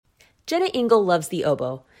Jenna Engel loves the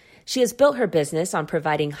oboe. She has built her business on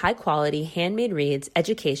providing high-quality, handmade reeds,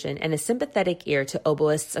 education, and a sympathetic ear to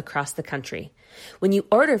oboists across the country. When you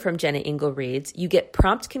order from Jenna Engel Reeds, you get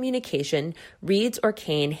prompt communication, reeds or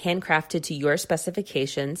cane handcrafted to your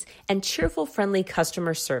specifications, and cheerful, friendly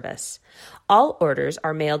customer service. All orders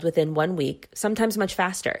are mailed within 1 week, sometimes much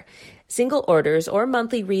faster. Single orders or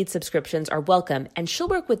monthly reed subscriptions are welcome, and she'll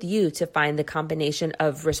work with you to find the combination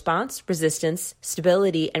of response, resistance,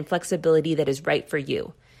 stability, and flexibility that is right for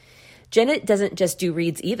you. Jenna doesn't just do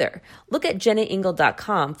reeds either. Look at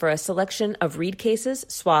jennaengel.com for a selection of reed cases,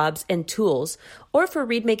 swabs, and tools, or for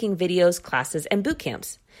reed making videos, classes, and boot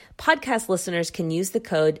camps. Podcast listeners can use the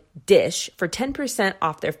code DISH for 10%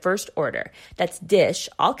 off their first order. That's DISH,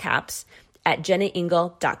 all caps, at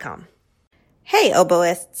jennaengel.com. Hey,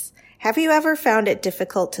 oboists! Have you ever found it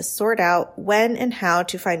difficult to sort out when and how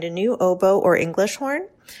to find a new oboe or English horn?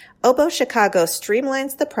 Oboe Chicago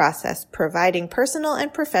streamlines the process, providing personal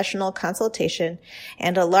and professional consultation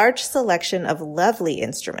and a large selection of lovely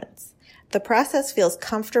instruments. The process feels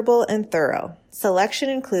comfortable and thorough. Selection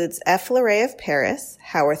includes F. Lauret of Paris,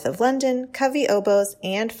 Howarth of London, Covey oboes,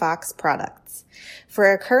 and Fox products.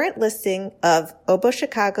 For a current listing of Oboe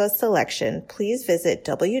Chicago's selection, please visit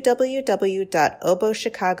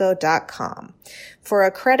www.oboechicago.com. For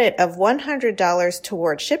a credit of $100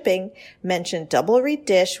 toward shipping, mention Double Reed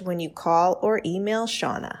Dish when you call or email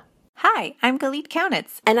Shauna. Hi, I'm Galit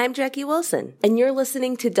Kaunitz. And I'm Jackie Wilson, and you're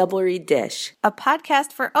listening to Double Reed Dish, a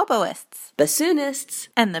podcast for oboists, bassoonists,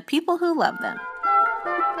 and the people who love them.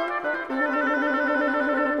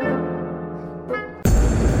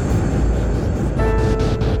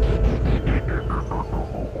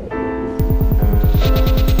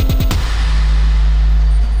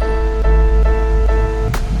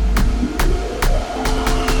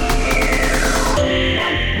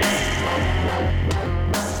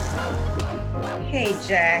 Hey,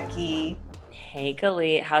 Jackie. Hey,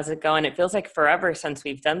 Galit. How's it going? It feels like forever since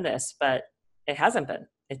we've done this, but it hasn't been.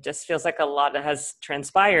 It just feels like a lot has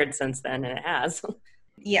transpired since then, and it has.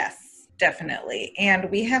 Yes, definitely.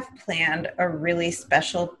 And we have planned a really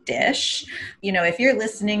special dish. You know, if you're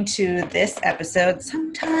listening to this episode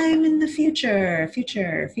sometime in the future,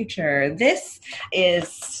 this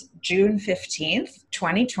is June 15th,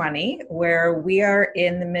 2020, where we are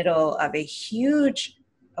in the middle of a huge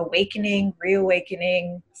reawakening,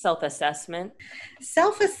 Self-assessment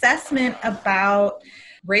about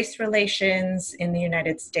race relations in the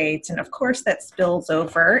United States. And of course, that spills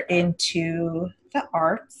over into the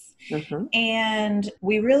arts. Mm-hmm. And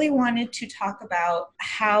we really wanted to talk about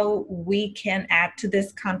how we can add to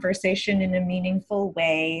this conversation in a meaningful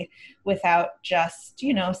way without just,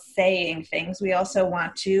 saying things. We also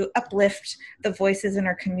want to uplift the voices in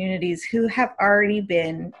our communities who have already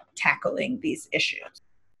been tackling these issues.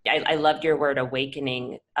 I loved your word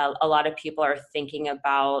awakening. A lot of people are thinking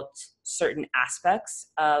about certain aspects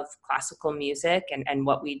of classical music and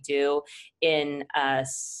what we do in a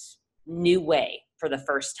new way for the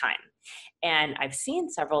first time. And I've seen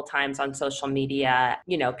several times on social media,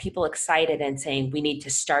 people excited and saying, we need to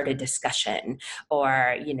start a discussion,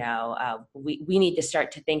 or, we need to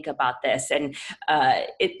start to think about this. And I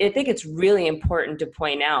think it's really important to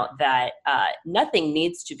point out that nothing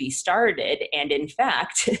needs to be started. And in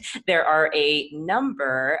fact, there are a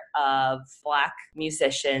number of Black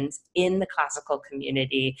musicians in the classical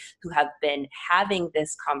community who have been having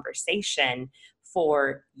this conversation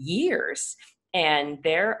for years. And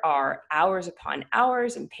there are hours upon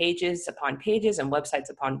hours and pages upon pages and websites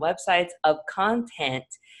upon websites of content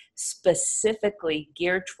specifically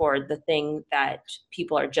geared toward the thing that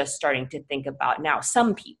people are just starting to think about now.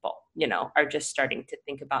 Some people, are just starting to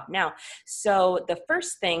think about now. So the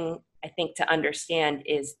first thing I think to understand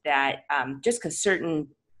is that just because certain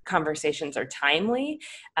conversations are timely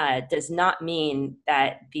does not mean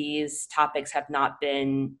that these topics have not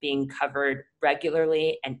been being covered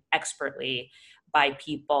regularly and expertly by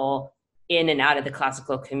people in and out of the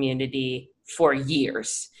classical community for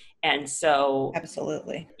years. And so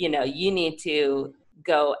absolutely, you need to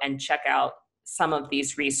go and check out some of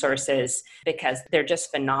these resources because they're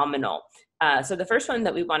just phenomenal. So the first one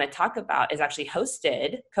that we want to talk about is actually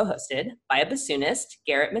co-hosted by a bassoonist,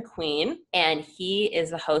 Garrett McQueen, and he is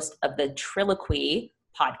the host of the Triloquy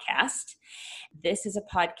podcast. This is a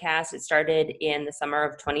podcast that started in the summer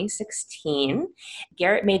of 2016.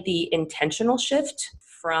 Garrett made the intentional shift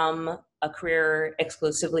from a career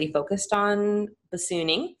exclusively focused on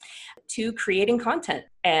bassooning to creating content,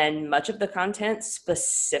 and much of the content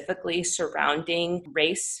specifically surrounding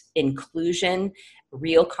race, inclusion,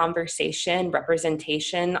 real conversation,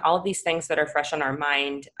 representation, all of these things that are fresh on our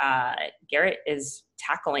mind. Garrett is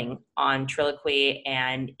tackling on Trilloquy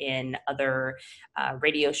and in other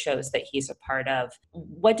radio shows that he's a part of.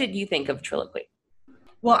 What did you think of Trilloquy?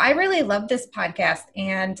 Well, I really love this podcast,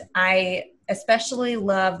 and I especially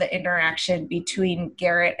love the interaction between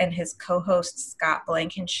Garrett and his co-host, Scott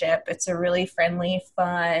Blankenship. It's a really friendly,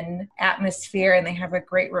 fun atmosphere, and they have a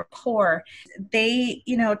great rapport. They,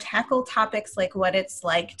 tackle topics like what it's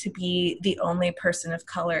like to be the only person of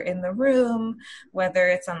color in the room, whether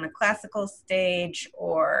it's on the classical stage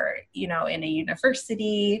or, in a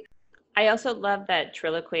university. I also love that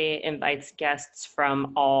Trilloquy invites guests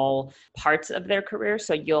from all parts of their career.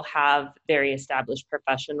 So you'll have very established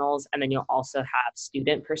professionals, and then you'll also have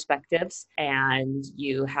student perspectives. And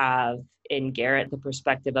you have in Garrett the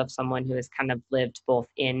perspective of someone who has kind of lived both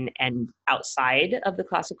in and outside of the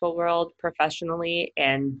classical world professionally.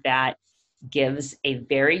 And that gives a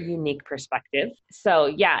very unique perspective. So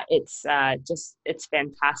yeah, it's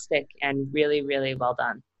fantastic and really, really well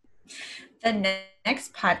done. The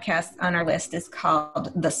next podcast on our list is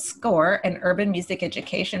called The Score, an urban music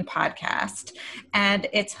education podcast. And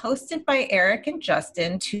it's hosted by Eric and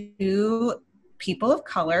Justin, two people of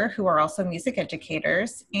color who are also music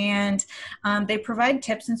educators. And they provide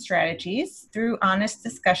tips and strategies through honest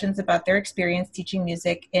discussions about their experience teaching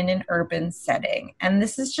music in an urban setting. And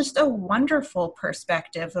this is just a wonderful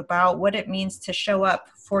perspective about what it means to show up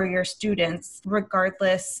for your students,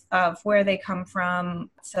 regardless of where they come from.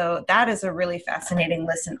 So that is a really fascinating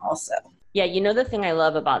listen also. Yeah, the thing I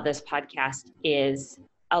love about this podcast is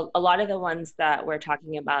a lot of the ones that we're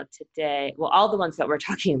talking about today, well, all the ones that we're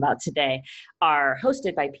talking about today are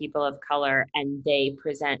hosted by people of color, and they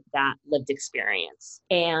present that lived experience.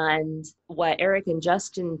 And what Eric and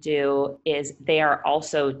Justin do is they are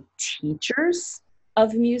also teachers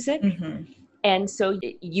of music. Mm-hmm. And so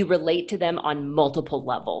you relate to them on multiple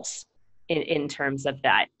levels. In terms of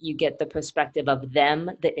that, you get the perspective of them,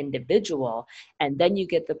 the individual, and then you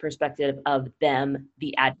get the perspective of them,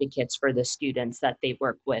 the advocates for the students that they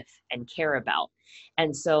work with and care about.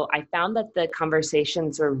 And so I found that the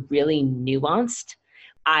conversations were really nuanced.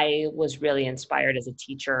 I was really inspired as a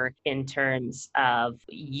teacher in terms of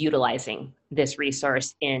utilizing this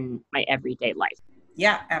resource in my everyday life.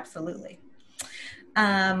 Yeah, absolutely.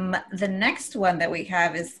 The next one that we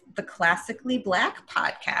have is the Classically Black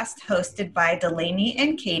podcast, hosted by Delaney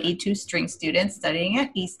and Katie, two string students studying at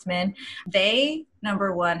Eastman. They,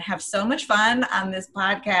 number one, have so much fun on this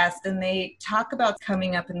podcast, and they talk about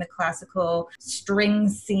coming up in the classical string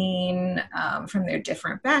scene from their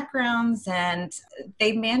different backgrounds, and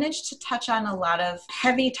they manage to touch on a lot of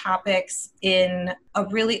heavy topics in a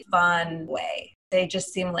really fun way. They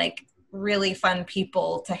just seem like really fun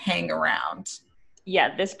people to hang around.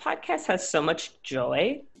 Yeah, this podcast has so much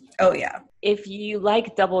joy. Oh, yeah. If you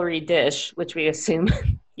like Double Redish, which we assume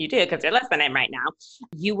you do because you're listening right now,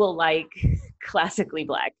 you will like Classically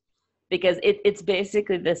Black, because it's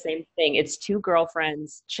basically the same thing. It's two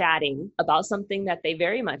girlfriends chatting about something that they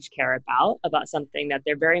very much care about something that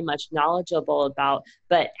they're very much knowledgeable about,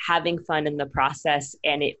 but having fun in the process.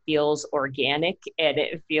 And it feels organic and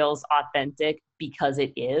it feels authentic because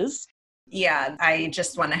it is. Yeah, I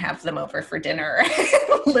just want to have them over for dinner,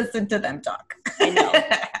 listen to them talk. I know.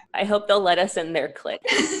 I hope they'll let us in their clique.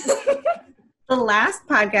 The last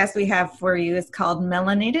podcast we have for you is called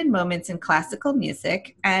Melanated Moments in Classical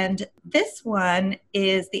Music. And this one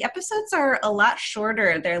the episodes are a lot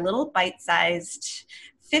shorter. They're little bite-sized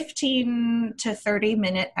 15 to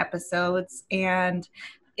 30-minute episodes. And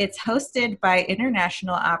it's hosted by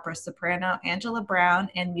international opera soprano Angela Brown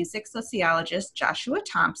and music sociologist Joshua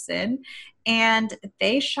Thompson. And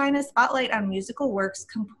they shine a spotlight on musical works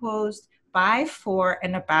composed by, for,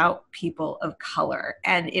 and about people of color.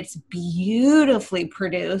 And it's beautifully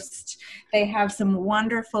produced. They have some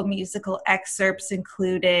wonderful musical excerpts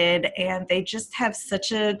included, and they just have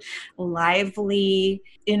such a lively,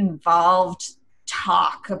 involved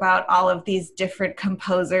talk about all of these different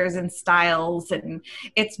composers and styles. And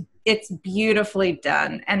it's beautifully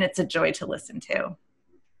done, and it's a joy to listen to.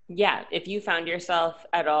 Yeah, if you found yourself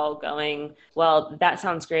at all going, well, that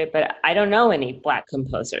sounds great, but I don't know any Black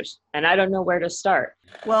composers and I don't know where to start.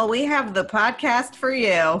 Well, we have the podcast for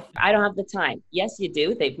you. I don't have the time. Yes, you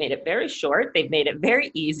do. They've made it very short. They've made it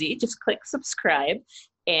very easy. Just click subscribe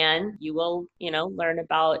and you will, learn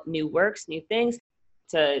about new works, new things.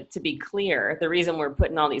 To be clear, the reason we're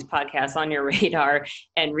putting all these podcasts on your radar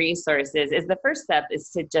and resources is the first step is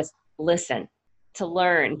to just listen, to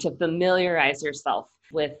learn, to familiarize yourself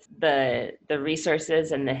with the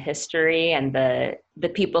resources and the history and the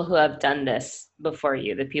people who have done this before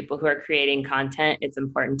you, the people who are creating content. It's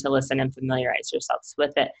important to listen and familiarize yourselves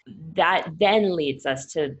with it. That then leads us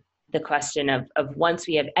to the question of once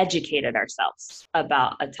we have educated ourselves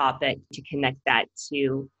about a topic, to connect that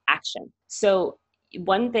to action. So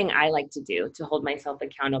one thing I like to do to hold myself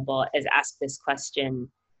accountable is ask this question,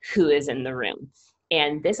 who is in the room?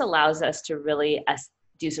 And this allows us to really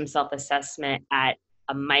do some self-assessment at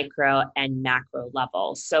a micro and macro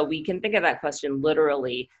level. So we can think of that question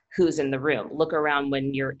literally, who's in the room? Look around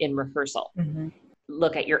when you're in rehearsal. Mm-hmm.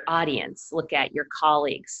 Look at your audience, look at your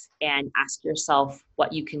colleagues, and ask yourself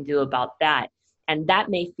what you can do about that. And that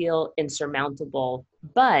may feel insurmountable,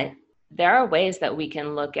 but there are ways that we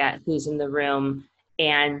can look at who's in the room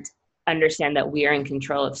and understand that we are in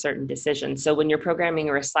control of certain decisions. So when you're programming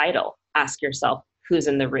a recital, ask yourself who's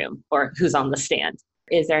in the room or who's on the stand.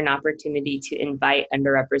 Is there an opportunity to invite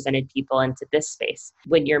underrepresented people into this space?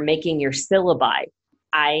 When you're making your syllabi,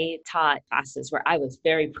 I taught classes where I was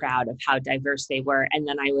very proud of how diverse they were. And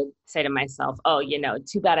then I would say to myself, oh,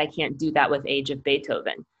 too bad I can't do that with Age of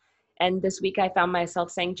Beethoven. And this week I found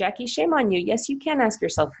myself saying, Jackie, shame on you. Yes, you can ask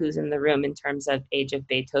yourself who's in the room in terms of Age of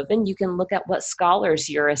Beethoven. You can look at what scholars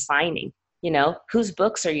you're assigning. Whose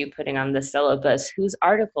books are you putting on the syllabus? Whose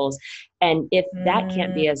articles? And if that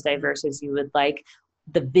can't be as diverse as you would like,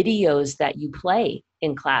 the videos that you play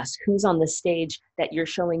in class, who's on the stage that you're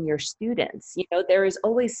showing your students. There is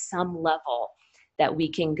always some level that we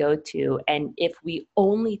can go to. And if we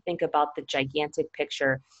only think about the gigantic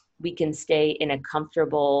picture, we can stay in a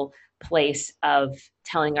comfortable place of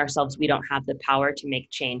telling ourselves we don't have the power to make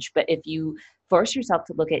change. But if you force yourself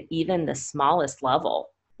to look at even the smallest level,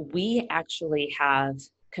 we actually have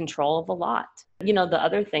control of a lot. The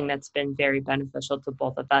other thing that's been very beneficial to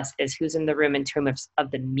both of us is who's in the room in terms of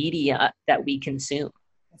the media that we consume.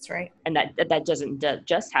 That's right. And that doesn't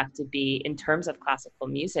just have to be in terms of classical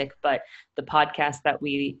music, but the podcasts that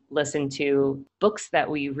we listen to, books that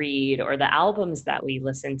we read, or the albums that we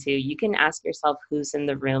listen to. You can ask yourself who's in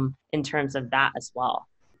the room in terms of that as well.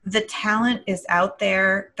 The talent is out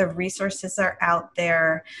there. The resources are out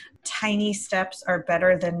there. Tiny steps are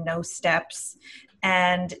better than no steps.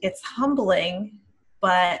 And it's humbling,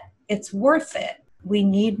 but it's worth it. We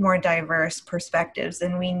need more diverse perspectives,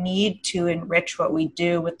 and we need to enrich what we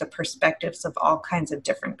do with the perspectives of all kinds of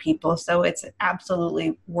different people. So it's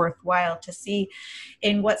absolutely worthwhile to see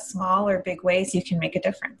in what small or big ways you can make a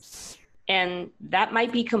difference. And that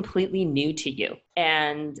might be completely new to you.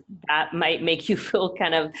 And that might make you feel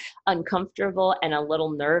kind of uncomfortable and a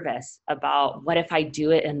little nervous about, what if I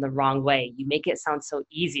do it in the wrong way? You make it sound so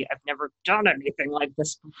easy. I've never done anything like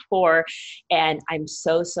this before. And I'm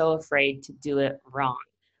so afraid to do it wrong,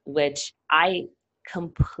 which I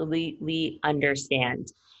completely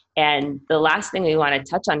understand. And the last thing we want to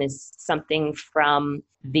touch on is something from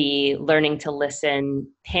the Learning to Listen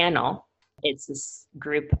panel. It's this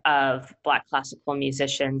group of Black classical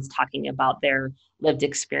musicians talking about their lived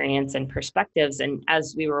experience and perspectives. And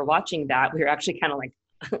as we were watching that, we were actually kind of like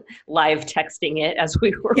live texting it as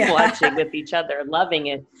we were watching with each other, loving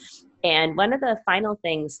it. And one of the final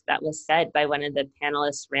things that was said by one of the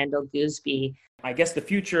panelists, Randall Gooseby. I guess the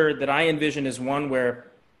future that I envision is one where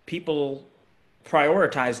people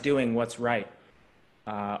prioritize doing what's right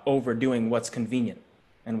over doing what's convenient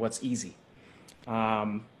and what's easy.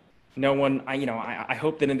 No one, I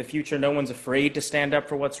hope that in the future, no one's afraid to stand up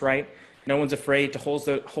for what's right. No one's afraid to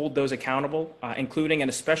hold those accountable, including and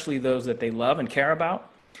especially those that they love and care about.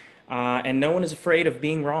 And no one is afraid of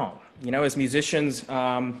being wrong. As musicians,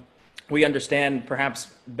 we understand perhaps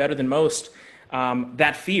better than most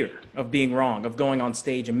that fear of being wrong, of going on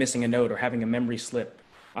stage and missing a note or having a memory slip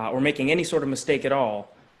or making any sort of mistake at all.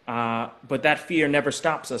 But that fear never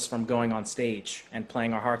stops us from going on stage and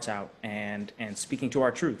playing our hearts out and speaking to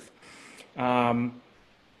our truth. I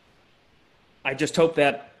just hope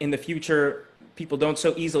that in the future, people don't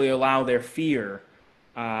so easily allow their fear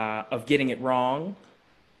of getting it wrong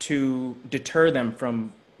to deter them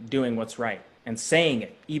from doing what's right and saying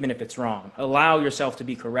it, even if it's wrong. Allow yourself to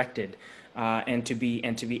be corrected and to be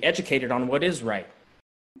educated on what is right.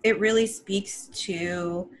 It really speaks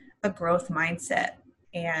to a growth mindset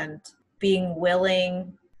and being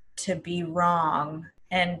willing to be wrong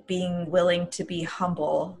and being willing to be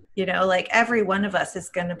humble. Like every one of us is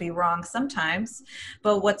going to be wrong sometimes,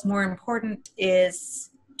 but what's more important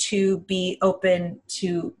is to be open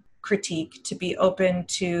to critique, to be open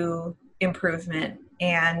to improvement,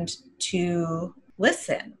 and to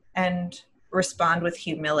listen and respond with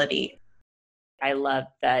humility. I love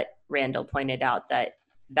that Randall pointed out that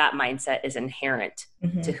mindset is inherent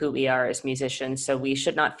to who we are as musicians. So we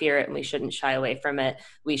should not fear it and we shouldn't shy away from it.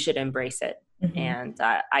 We should embrace it. And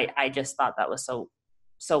I just thought that was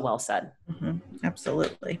so well said.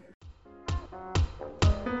 Absolutely.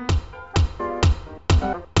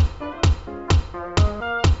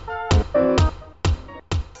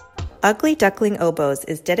 Ugly Duckling Oboes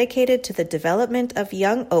is dedicated to the development of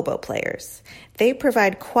young oboe players. They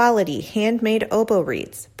provide quality handmade oboe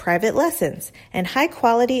reeds, private lessons, and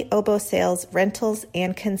high-quality oboe sales, rentals,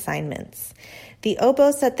 and consignments. The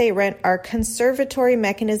oboes that they rent are conservatory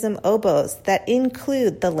mechanism oboes that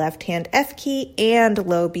include the left-hand F key and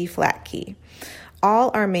low B-flat key. All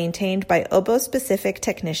are maintained by oboe-specific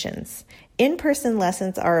technicians. In-person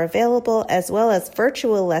lessons are available as well as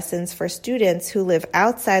virtual lessons for students who live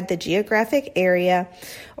outside the geographic area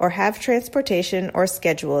or have transportation or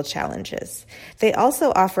schedule challenges. They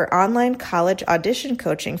also offer online college audition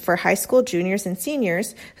coaching for high school juniors and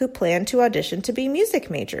seniors who plan to audition to be music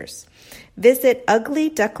majors. Visit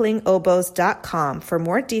uglyducklingoboes.com for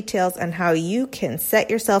more details on how you can set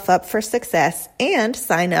yourself up for success and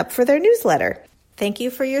sign up for their newsletter. Thank you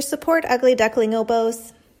for your support, Ugly Duckling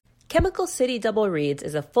Oboes. Chemical City Double Reeds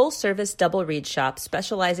is a full-service double reed shop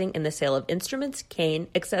specializing in the sale of instruments, cane,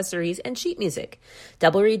 accessories, and sheet music.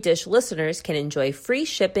 Double Reed Dish listeners can enjoy free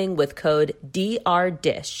shipping with code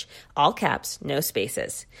DRDISH, all caps, no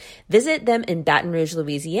spaces. Visit them in Baton Rouge,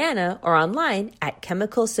 Louisiana, or online at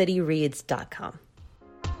chemicalcityreeds.com.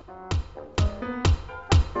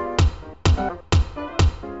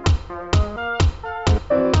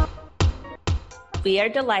 We are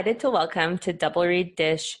delighted to welcome to Double Reed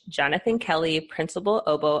Dish Jonathan Kelly, Principal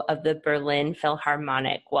Oboe of the Berlin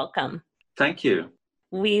Philharmonic. Welcome. Thank you.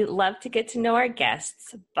 We love to get to know our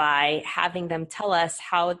guests by having them tell us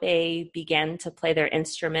how they began to play their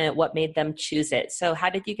instrument, what made them choose it. So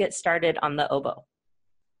how did you get started on the oboe?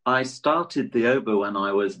 I started the oboe when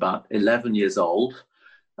I was about 11 years old,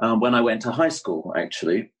 when I went to high school,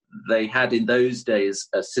 actually. They had in those days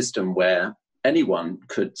a system where anyone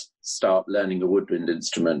could start learning a woodwind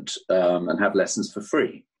instrument and have lessons for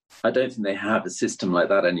free. I don't think they have a system like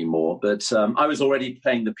that anymore, but I was already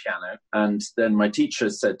playing the piano, and then my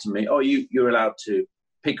teacher said to me, you're allowed to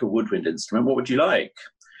pick a woodwind instrument. What would you like?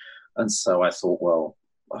 And so I thought, well,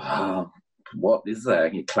 what is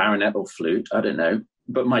there? Clarinet or flute? I don't know.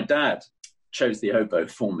 But my dad chose the oboe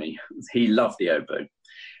for me. He loved the oboe.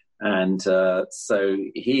 And so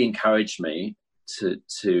he encouraged me to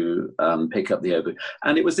pick up the oboe.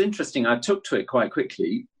 And it was interesting. I took to it quite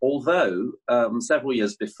quickly, although several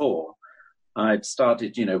years before I'd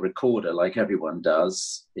started, recorder like everyone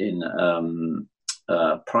does in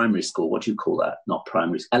primary school. What do you call that? Not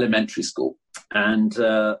primary, elementary school. And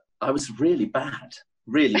I was really bad at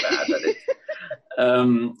it.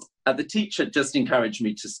 And the teacher just encouraged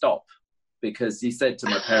me to stop because he said to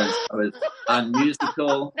my parents I was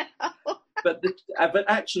unmusical. But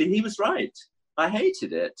actually he was right. I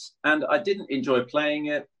hated it and I didn't enjoy playing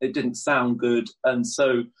it. It didn't sound good. And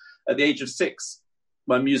so at the age of 6,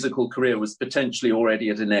 my musical career was potentially already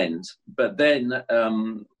at an end. But then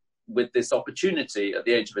with this opportunity at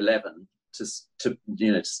the age of 11 to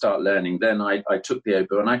start learning, then I took the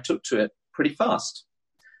oboe and I took to it pretty fast.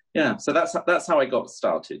 Yeah, so that's how I got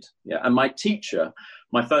started. Yeah, and my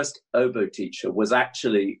first oboe teacher was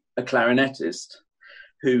actually a clarinetist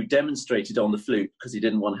who demonstrated on the flute because he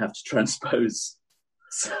didn't want to have to transpose.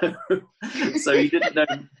 So he didn't know,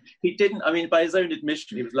 by his own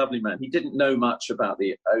admission, he was a lovely man. He didn't know much about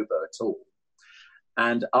the oboe at all.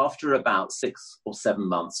 And after about 6 or 7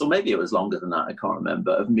 months, or maybe it was longer than that, I can't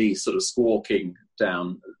remember, of me sort of squawking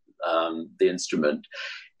down the instrument,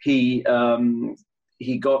 he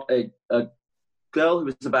got a girl who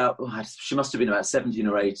was she must have been about 17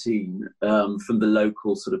 or 18 from the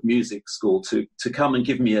local sort of music school to come and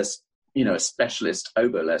give me a specialist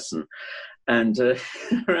oboe lesson. And I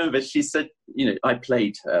remember she said, I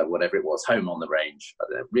played whatever it was, Home on the Range,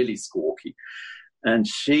 really squawky. And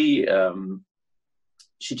she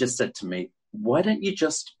just said to me, why don't you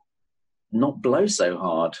just not blow so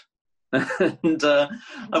hard? And I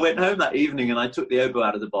went home that evening and I took the oboe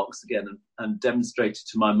out of the box again and demonstrated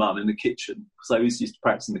to my mum in the kitchen, because I always used to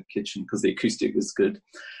practice in the kitchen because the acoustic was good.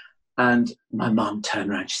 And my mum turned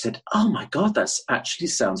around, she said, oh my God, that actually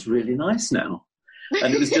sounds really nice now.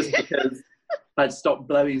 And it was just because I'd stopped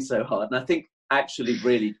blowing so hard. And I think actually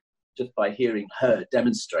really just by hearing her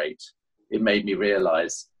demonstrate, it made me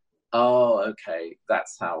realize, okay,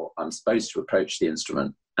 that's how I'm supposed to approach the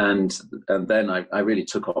instrument. And then I really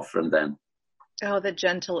took off from then. Oh, the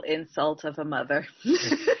gentle insult of a mother.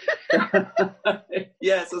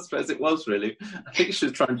 Yes, I suppose it was really. I think she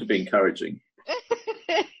was trying to be encouraging.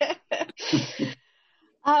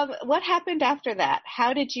 What happened after that?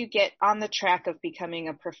 How did you get on the track of becoming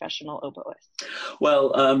a professional oboist?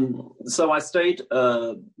 Well, so I stayed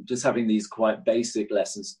just having these quite basic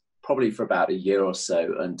lessons, probably for about a year or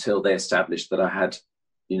so, until they established that I had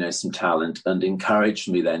some talent and encouraged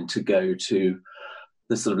me then to go to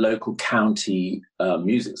the sort of local county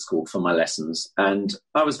music school for my lessons. And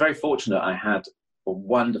I was very fortunate. I had a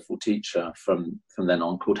wonderful teacher from then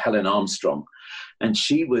on called Helen Armstrong. And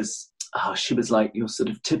she was like your sort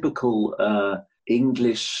of typical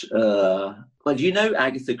English, well, you know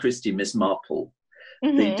Agatha Christie, Miss Marple,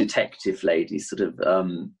 the detective lady, sort of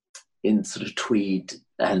in sort of tweed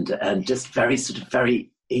and just very sort of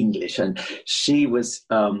very English. And she was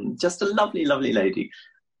just a lovely, lovely lady.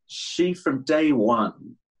 She, from day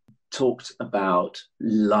one, talked about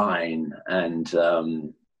line and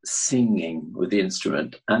singing with the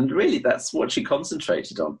instrument. And really, that's what she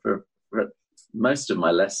concentrated on for most of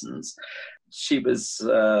my lessons. She was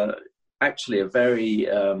actually a very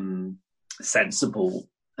sensible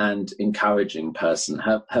and encouraging person.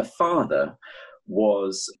 Her father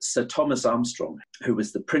was Sir Thomas Armstrong, who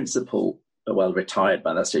was the principal, well, retired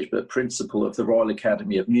by that stage, but principal of the Royal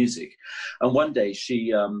Academy of Music. And one day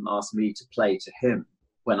she asked me to play to him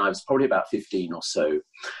when I was probably about 15 or so.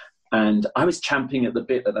 And I was champing at the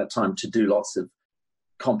bit at that time to do lots of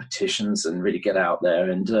competitions and really get out there.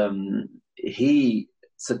 And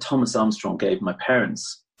Sir Thomas Armstrong gave my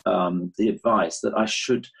parents the advice that I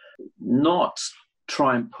should not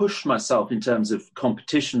try and push myself in terms of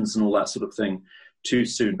competitions and all that sort of thing too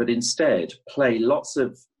soon, but instead play lots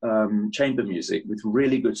of chamber music with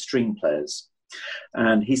really good string players.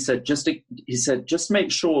 And he said, just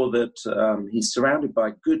make sure that he's surrounded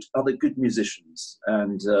by other good musicians,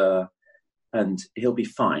 and he'll be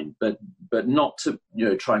fine. But not to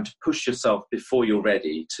trying to push yourself before you're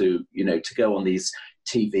ready to go on these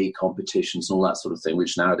TV competitions and all that sort of thing,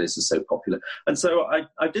 which nowadays is so popular. And so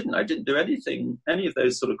I didn't do any of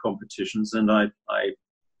those sort of competitions, and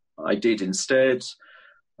I did instead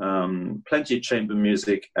plenty of chamber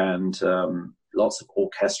music and lots of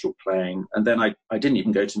orchestral playing. And then I didn't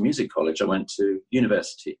even go to music college. I went to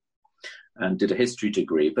university and did a history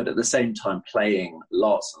degree, but at the same time playing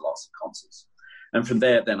lots and lots of concerts. And from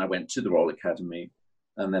there, then I went to the Royal Academy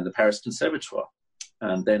and then the Paris Conservatoire.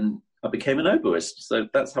 And then I became an oboist. So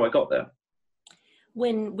that's how I got there.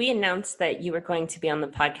 When we announced that you were going to be on the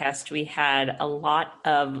podcast, we had a lot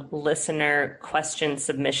of listener question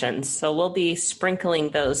submissions. So we'll be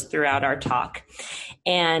sprinkling those throughout our talk.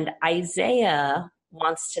 And Isaiah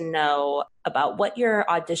wants to know about what your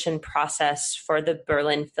audition process for the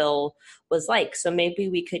Berlin Phil was like. So maybe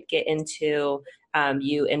we could get into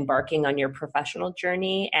you embarking on your professional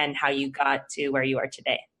journey and how you got to where you are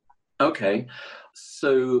today. Okay.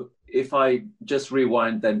 So if I just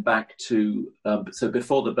rewind then back to, so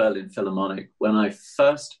before the Berlin Philharmonic, when I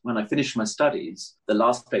finished my studies, the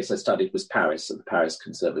last place I studied was Paris, at the Paris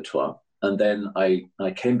Conservatoire. And then I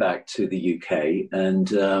came back to the UK,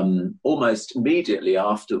 and almost immediately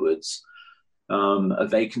afterwards, a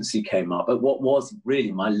vacancy came up at what was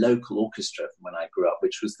really my local orchestra from when I grew up,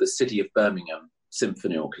 which was the City of Birmingham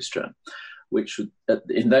Symphony Orchestra, which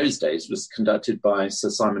in those days was conducted by Sir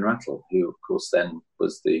Simon Rattle, who, of course, then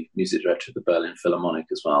was the music director of the Berlin Philharmonic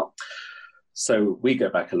as well. So we go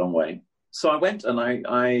back a long way. So I went and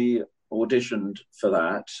I auditioned for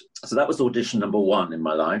that. So that was audition number one in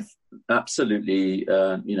my life. Absolutely,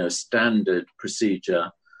 standard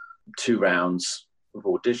procedure, 2 rounds of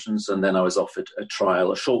auditions, and then I was offered a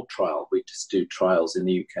short trial. We just do trials in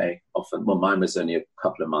the UK often. Well, mine was only a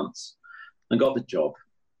couple of months, and got the job.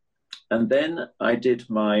 And then I did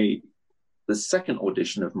the second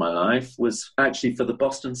audition of my life was actually for the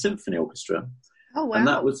Boston Symphony Orchestra. Oh, wow. And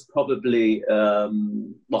that was probably,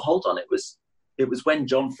 it was when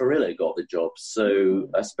John Farillo got the job. So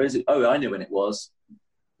I suppose, I knew when it was.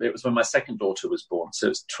 It was when my second daughter was born. So it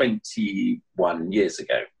was 21 years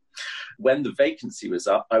ago. When the vacancy was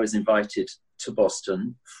up, I was invited to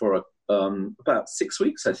Boston for about 6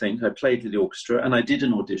 weeks, I think. I played with the orchestra and I did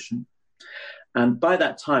an audition. And by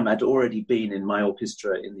that time, I'd already been in my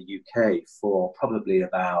orchestra in the UK for probably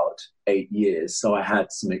about 8 years. So I had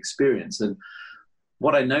some experience. And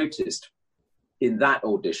what I noticed in that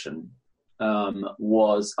audition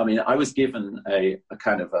was, I was given a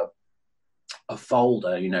kind of a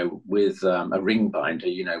folder, with a ring binder,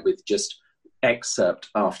 with just excerpt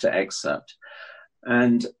after excerpt.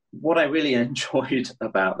 And what I really enjoyed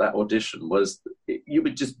about that audition was you were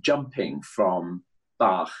just jumping from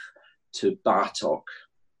Bach to Bartók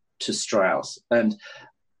to Strauss. And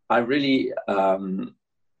I really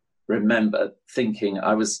remember thinking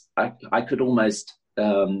I could almost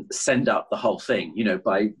send up the whole thing,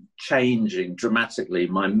 by changing dramatically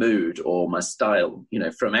my mood or my style,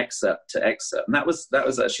 from excerpt to excerpt. And that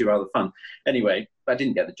was actually rather fun. Anyway, I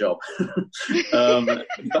didn't get the job. But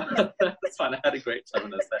that's fine. I had a great time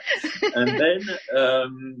when I was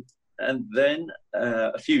there. and then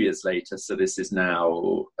a few years later, so this is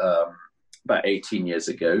now about 18 years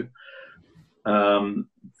ago,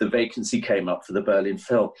 the vacancy came up for the Berlin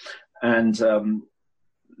Phil. And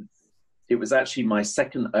it was actually my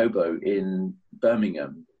second oboe in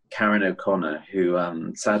Birmingham, Karen O'Connor, who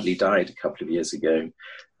sadly died a couple of years ago.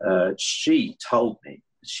 She told me,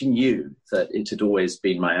 she knew that it had always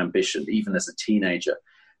been my ambition, even as a teenager,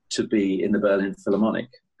 to be in the Berlin Philharmonic.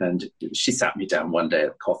 And she sat me down one day at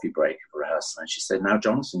a coffee break of rehearsal, and she said, "Now,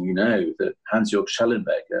 Jonathan, you know that Hans-Jörg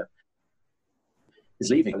Schellenberger is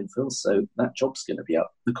leaving Berlin Phil, so that job's going to be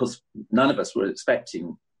up." Because none of us were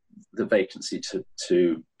expecting the vacancy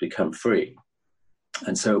to become free.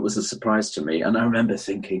 And so it was a surprise to me. And I remember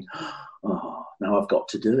thinking, oh, now I've got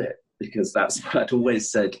to do it, because that's what I'd always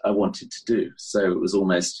said I wanted to do. So it was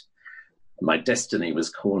almost my destiny was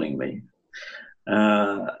calling me.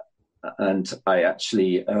 And I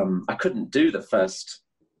actually, I couldn't do the first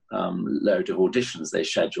load of auditions they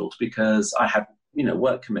scheduled because I had,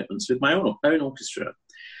 work commitments with my own orchestra.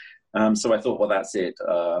 So I thought, well, that's it.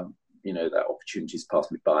 That opportunity's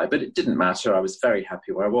passed me by. But it didn't matter. I was very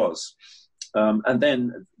happy where I was. And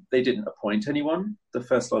then they didn't appoint anyone, the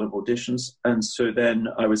first lot of auditions. And so then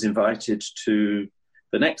I was invited to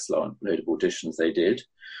the next load of auditions they did,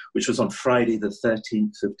 which was on Friday, the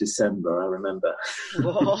 13th of December, I remember.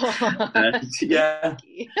 And, yeah.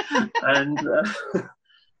 And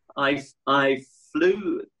I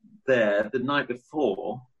flew there the night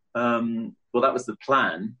before. Well, that was the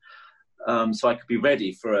plan. So I could be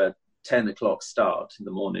ready for a 10 o'clock start in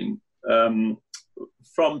the morning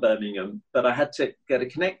from Birmingham, but I had to get a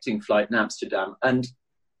connecting flight in Amsterdam, and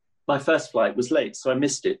my first flight was late, so I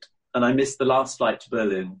missed it, and I missed the last flight to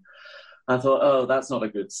Berlin. I thought, oh, that's not a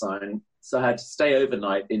good sign. So I had to stay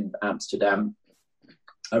overnight in Amsterdam,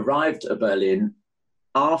 arrived at Berlin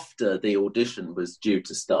after the audition was due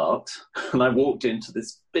to start, and I walked into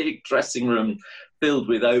this big dressing room filled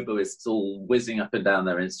with oboists all whizzing up and down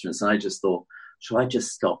their instruments, and I just thought, shall I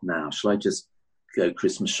just stop now? Shall I just go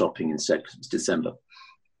Christmas shopping instead because it's December?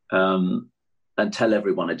 And tell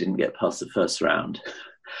everyone I didn't get past the first round.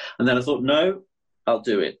 And then I thought, no, I'll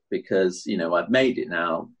do it because, I've made it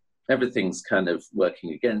now. Everything's kind of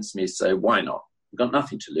working against me, so why not? I've got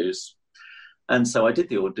nothing to lose. And so I did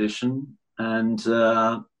the audition, and,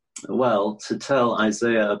 to tell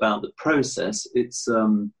Isaiah about the process, it's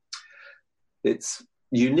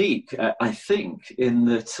unique, I think, in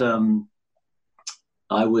that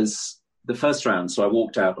I was the first round, so I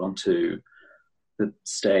walked out onto the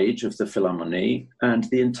stage of the Philharmonie, and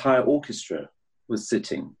the entire orchestra was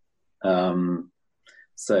sitting. So,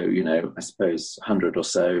 I suppose 100 or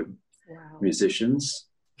so musicians.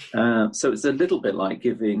 So it's a little bit like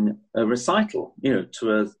giving a recital,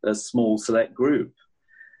 to a small select group.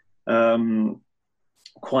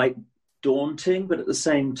 Quite daunting, but at the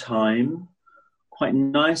same time, quite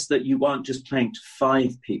nice that you weren't just playing to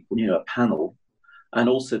 5 people, a panel. And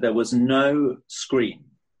also there was no screen,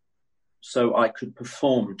 so I could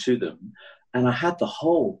perform to them. And I had the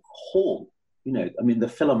whole hall, the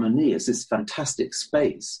Philharmonie is this fantastic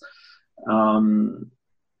space.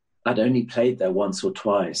 I'd only played there once or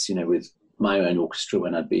twice, with my own orchestra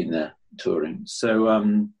when I'd been there touring. So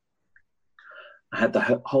I had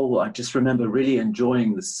the whole, I just remember really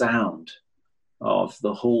enjoying the sound of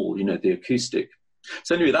the hall, the acoustic.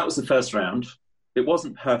 So anyway, that was the first round. It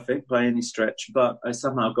wasn't perfect by any stretch, but I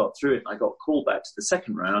somehow got through it. I got called back to the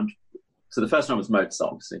second round. So the first round was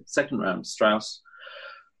Mozart, obviously. Second round, Strauss.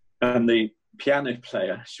 And the piano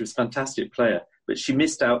player, she was a fantastic player, but she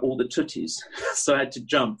missed out all the tuttis. So I had to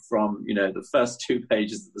jump from, the first 2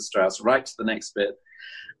 pages of the Strauss right to the next bit.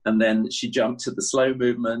 And then she jumped to the slow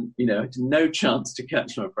movement, I had no chance to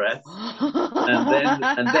catch my breath.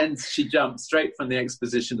 And then she jumped straight from the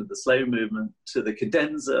exposition of the slow movement to the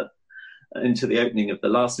cadenza, into the opening of the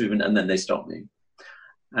last movement, and then they stopped me.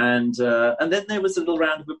 And then there was a little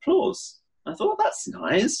round of applause. I thought, well, that's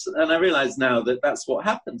nice. And I realize now that that's what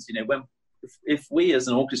happens, if we as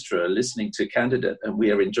an orchestra are listening to a candidate and we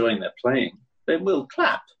are enjoying their playing, then we'll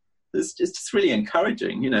clap. It's really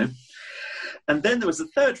encouraging, And then there was a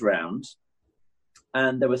third round,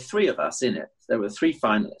 and there were 3 of us in it. There were 3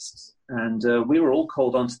 finalists, and we were all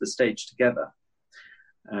called onto the stage together.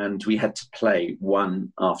 And we had to play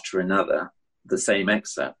one after another, the same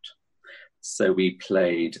excerpt. So we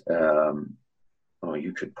played,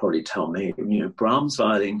 you could probably tell me, Brahms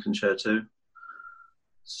Violin Concerto,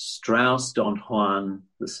 Strauss Don Juan,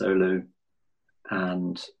 the solo,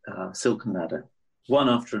 and Silken Ladder, one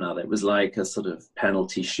after another. It was like a sort of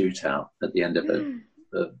penalty shootout at the end of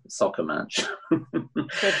a soccer match.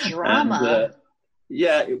 The drama.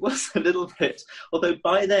 Yeah, it was a little bit. Although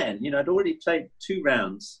by then, I'd already played 2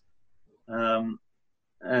 rounds, and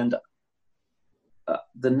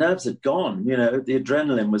the nerves had gone. The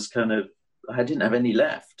adrenaline was I didn't have any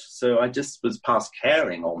left. So I just was past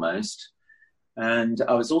caring almost. And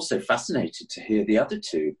I was also fascinated to hear the other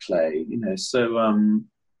 2 play,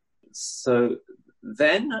 So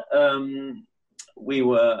then we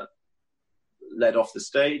were led off the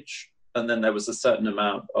stage. And then there was a certain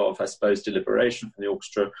amount of, I suppose, deliberation from the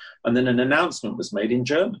orchestra. And then an announcement was made in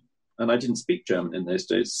German. And I didn't speak German in those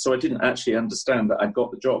days, so I didn't actually understand that I'd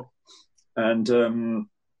got the job. And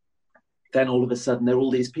then all of a sudden, there were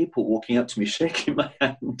all these people walking up to me, shaking my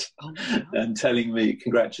hand and telling me,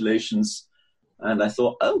 congratulations. And I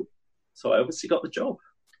thought, oh, so I obviously got the job.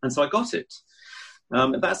 And so I got it.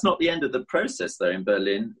 That's not the end of the process, though, in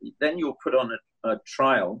Berlin. Then you're put on a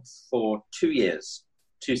trial for 2 years.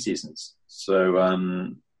 2 seasons. So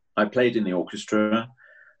I played in the orchestra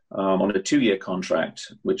on a 2-year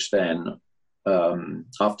contract, which then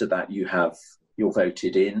after that you're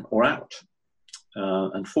voted in or out.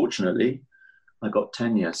 Unfortunately, I got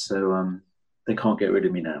tenure, so they can't get rid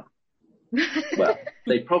of me now. Well,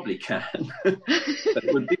 they probably can, but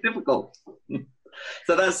it would be difficult.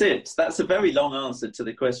 So that's it. That's a very long answer to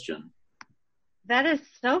the question. That is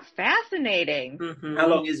so fascinating. Mm-hmm. How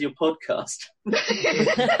long is your podcast?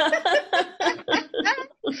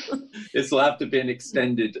 This will have to be an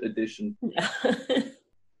extended edition.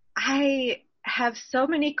 I have so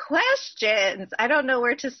many questions. I don't know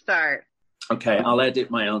where to start. Okay, I'll edit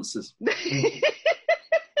my answers.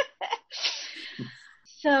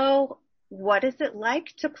 So, what is it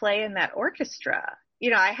like to play in that orchestra?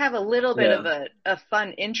 I have a little bit of a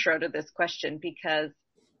fun intro to this question because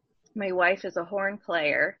my wife is a horn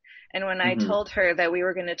player, and when I told her that we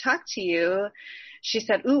were going to talk to you, she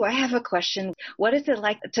said, "Ooh, I have a question. What is it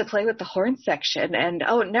like to play with the horn section?" And,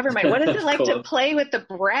 "Oh, never mind. What is it like to play with the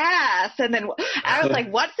brass?" And then I was like,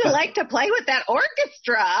 "What's it like to play with that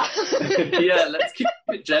orchestra?" Yeah, let's keep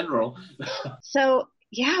it general. So,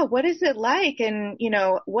 yeah, what is it like? And,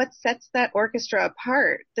 what sets that orchestra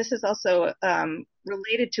apart? This is also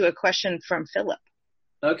related to a question from Philip.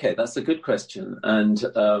 Okay, that's a good question. And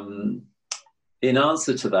in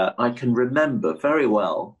answer to that, I can remember very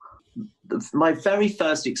well my very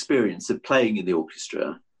first experience of playing in the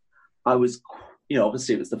orchestra. I was,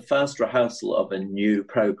 obviously it was the first rehearsal of a new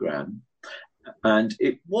program, and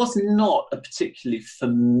it was not a particularly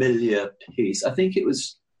familiar piece. I think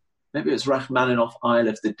maybe it was Rachmaninoff, Isle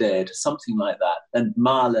of the Dead, something like that, and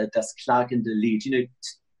Mahler, Das Klagende Lied,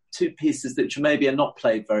 2 pieces that maybe are not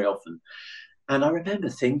played very often. And I remember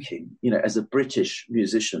thinking, as a British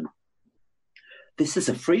musician, this is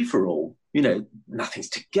a free-for-all. Nothing's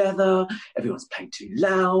together. Everyone's playing too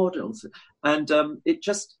loud. And it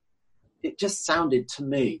just sounded to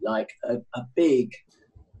me like a big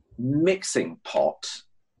mixing pot.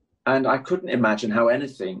 And I couldn't imagine how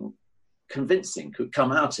anything convincing could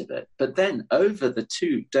come out of it. But then over the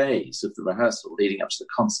 2 days of the rehearsal leading up to the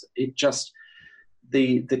concert, it just,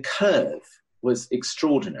 the curve was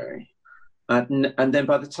extraordinary. And then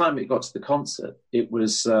by the time it got to the concert, it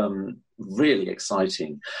was really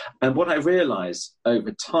exciting. And what I realized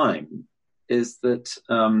over time is that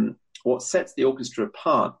what sets the orchestra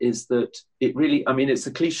apart is that it really, it's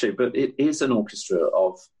a cliche, but it is an orchestra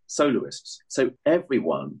of soloists. So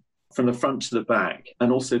everyone from the front to the back,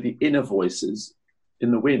 and also the inner voices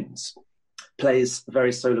in the winds, plays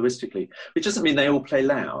very soloistically, which doesn't mean they all play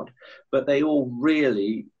loud, but they all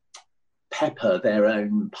really pepper their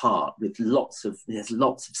own part with there's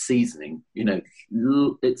lots of seasoning.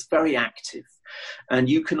 It's very active, and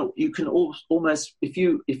you can almost, if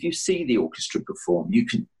you see the orchestra perform,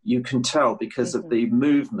 you can tell because of the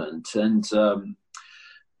movement and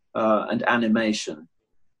animation.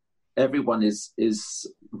 Everyone is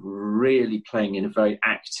really playing in a very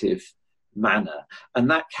active manner, and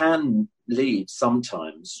that can lead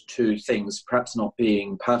sometimes to things perhaps not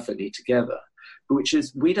being perfectly together, which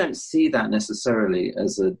is, we don't see that necessarily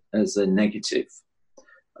as a negative.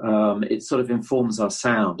 It sort of informs our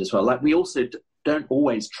sound as well. Like, we also don't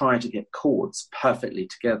always try to get chords perfectly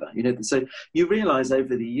together. So you realize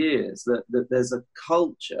over the years that there's a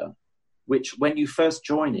culture which, when you first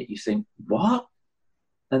join it, you think, what?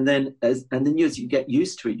 And then as you get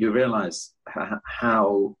used to it, you realize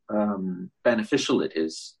how beneficial it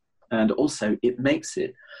is. And also it makes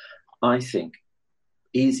it, I think,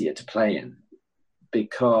 easier to play in,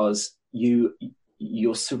 because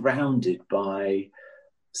you're surrounded by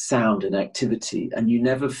sound and activity, and you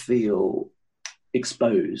never feel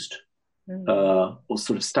exposed. or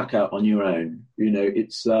sort of stuck out on your own.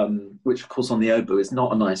 It's which of course on the oboe is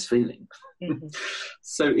not a nice feeling. Mm-hmm.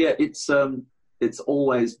 So yeah, it's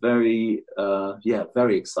always very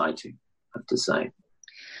very exciting, I have to say.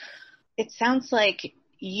 It sounds like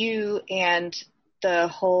you and the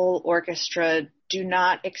whole orchestra do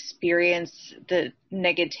not experience the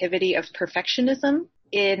negativity of perfectionism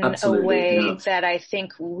in Absolutely, a way yes. that I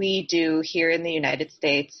think we do here in the United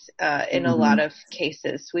States in a lot of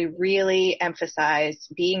cases. We really emphasize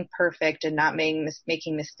being perfect and not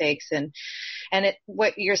making mistakes. And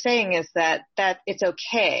what you're saying is that it's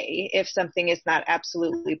okay if something is not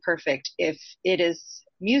absolutely perfect, if it is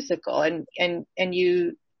musical. And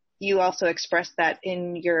you also expressed that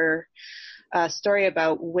in your story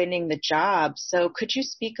about winning the job. So could you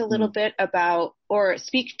speak a little bit about, or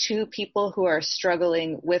speak to people who are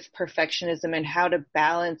struggling with perfectionism and how to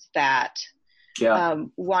balance that,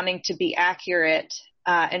 wanting to be accurate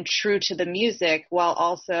and true to the music while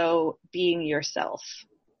also being yourself?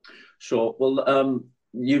 Sure. Well,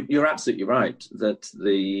 you're absolutely right that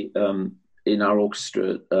in our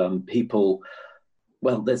orchestra, people,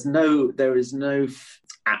 well, there is no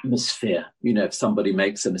atmosphere, if somebody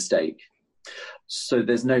makes a mistake. So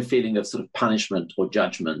there's no feeling of sort of punishment or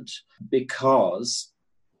judgment because,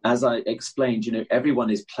 as I explained, everyone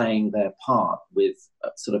is playing their part with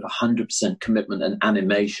sort of 100% commitment and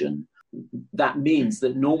animation. That means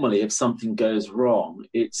that normally if something goes wrong,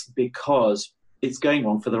 it's because it's going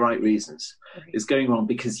wrong for the right reasons. Okay. It's going wrong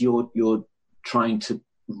because you're trying to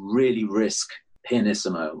really risk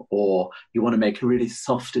pianissimo, or you want to make a really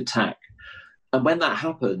soft attack. And when that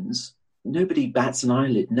happens, nobody bats an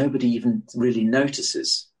eyelid. Nobody even really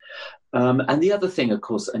notices. And the other thing, of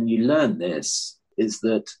course, and you learn this, is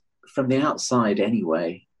that from the outside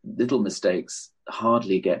anyway, little mistakes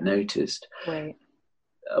hardly get noticed. Right.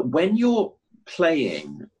 When you're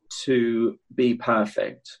playing to be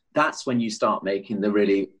perfect, that's when you start making the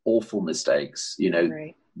really awful mistakes,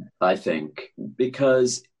 right. I think,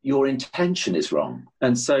 because your intention is wrong.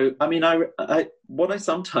 And so, what I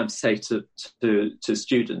sometimes say to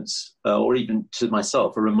students, or even to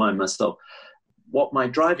myself, or remind myself, what my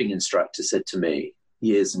driving instructor said to me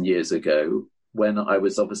years and years ago when I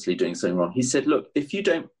was obviously doing something wrong. He said, look, if you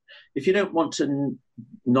don't want to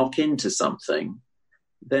knock into something,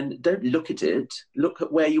 then don't look at it. Look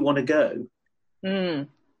at where you want to go.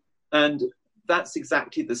 And that's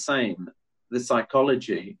exactly the same, the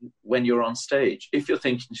psychology when you're on stage. If you're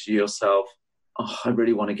thinking to yourself, oh, I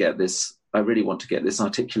really want to get this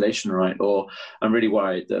articulation right, or I'm really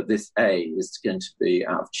worried that this A is going to be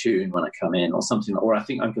out of tune when I come in, or something, or I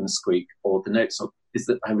think I'm going to squeak, or the notes is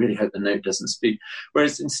that I really hope the note doesn't speak.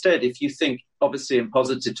 Whereas instead, if you think, obviously in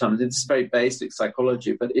positive terms, it's very basic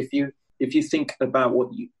psychology, but if you think about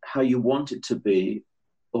how you want it to be,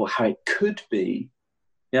 or how it could be,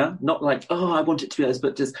 not like, oh, I want it to be this,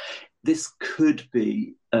 but just this could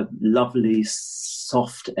be a lovely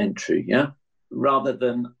soft entry, rather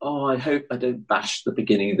than, oh, I hope I don't bash the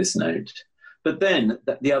beginning of this note. But then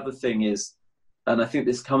the other thing is, and I think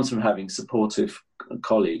this comes from having supportive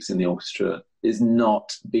colleagues in the orchestra, is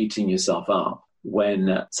not beating yourself up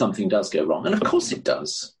when something does go wrong. And of course it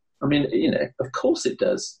does. Of course it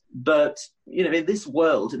does. But, in this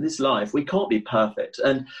world, in this life, we can't be perfect.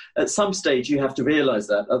 And at some stage you have to realize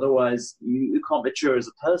that. Otherwise you can't mature as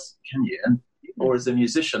a person, can you? Or as a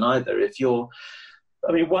musician either.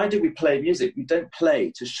 Why do we play music? We don't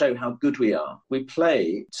play to show how good we are. We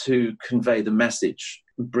play to convey the message,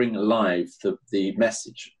 bring alive the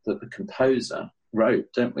message that the composer wrote,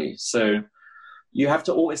 don't we? So you have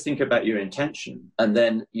to always think about your intention. And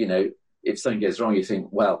then, if something goes wrong, you think,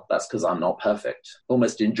 well, that's because I'm not perfect.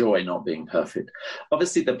 Almost enjoy not being perfect.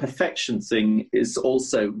 Obviously, the perfection thing is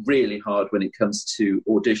also really hard when it comes to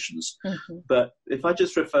auditions. Mm-hmm. But if I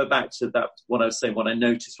just refer back to that, what I was saying, what I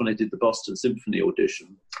noticed when I did the Boston Symphony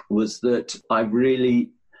audition was that I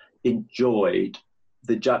really enjoyed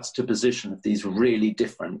the juxtaposition of these really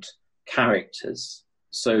different characters.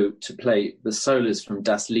 So to play the solos from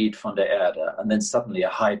Das Lied von der Erde and then suddenly a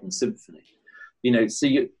Haydn symphony.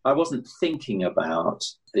 I wasn't thinking about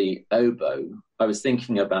the oboe. I was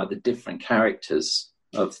thinking about the different characters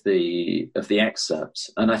of the excerpts.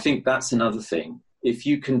 And I think that's another thing. If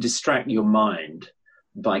you can distract your mind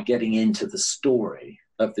by getting into the story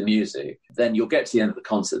of the music, then you'll get to the end of the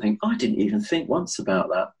concert and think, I didn't even think once about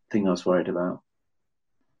that thing I was worried about.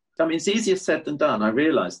 It's easier said than done. I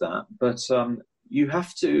realize that. But you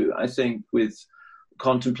have to, I think, with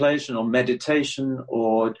contemplation or meditation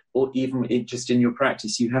or even just in your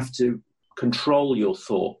practice, you have to control your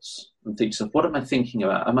thoughts and think to yourself, what am I thinking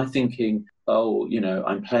about? Am I thinking,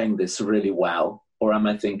 I'm playing this really well? or am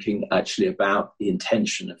I thinking actually about the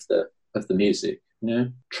intention of the music?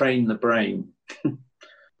 Train the brain.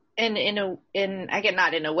 And I get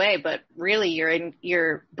not in a way, but really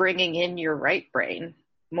you're bringing in your right brain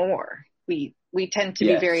more. We tend to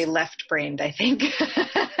be very left-brained, I think.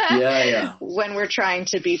 Yeah. When we're trying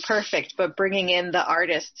to be perfect, but bringing in the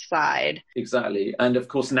artist side. Exactly. And of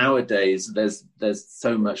course, nowadays, there's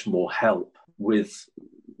so much more help with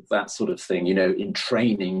that sort of thing, in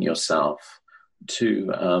training yourself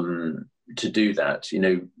to do that,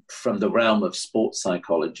 from the realm of sports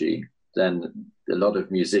psychology. Then a lot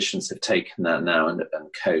of musicians have taken that now and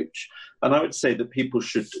coach. And I would say that people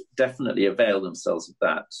should definitely avail themselves of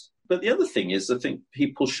that. But the other thing is, I think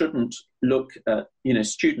people shouldn't look at,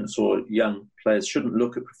 students or young players shouldn't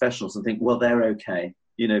look at professionals and think, well, they're okay,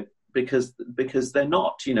 because they're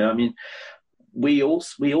not. I mean, we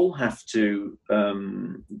all have to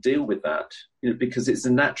deal with that, because it's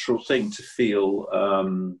a natural thing to feel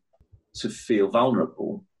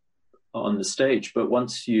vulnerable on the stage. But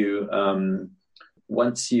once you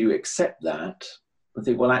accept that, I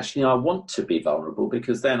think, well, actually, I want to be vulnerable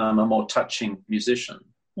because then I'm a more touching musician.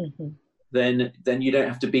 Mm-hmm. Then you don't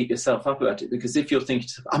have to beat yourself up about it, because if you're thinking,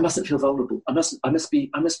 I mustn't feel vulnerable, I must be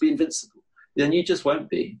invincible, then you just won't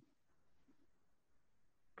be.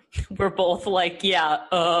 We're both like,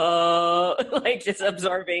 like just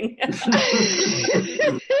absorbing.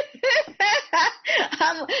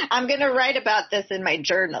 I'm going to write about this in my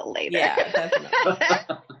journal later. Yeah,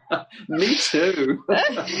 definitely. Me too.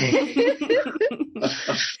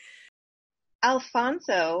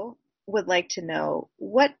 Alfonso would like to know,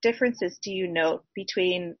 what differences do you note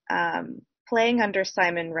between playing under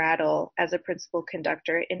Simon Rattle as a principal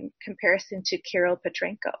conductor in comparison to Kirill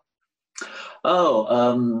Petrenko?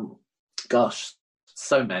 Oh, gosh,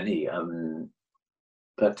 so many.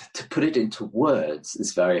 But to put it into words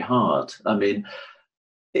is very hard. I mean,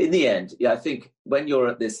 in the end, I think when you're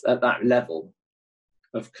at that level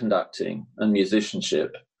of conducting and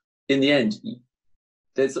musicianship, in the end,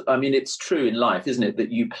 it's true in life, isn't it,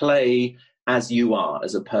 that you play as you are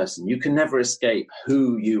as a person. You can never escape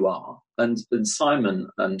who you are. And Simon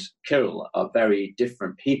and Kirill are very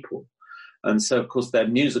different people. And so, of course, their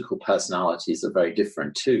musical personalities are very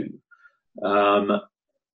different too.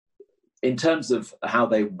 In terms of how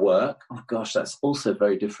they work, oh gosh, that's also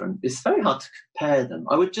very different. It's very hard to compare them.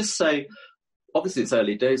 I would just say, obviously it's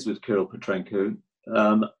early days with Kirill Petrenko.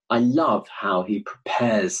 I love how he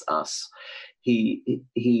prepares us.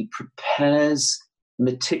 He prepares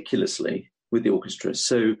meticulously with the orchestra.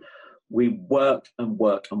 So we work and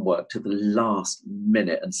work and work to the last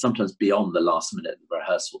minute, and sometimes beyond the last minute of the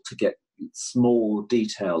rehearsal, to get small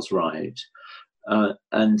details right.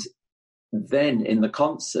 And then in the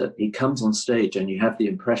concert, he comes on stage and you have the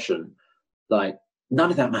impression like, none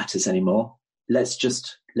of that matters anymore. Let's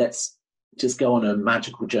just go on a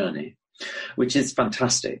magical journey, which is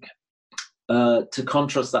fantastic. To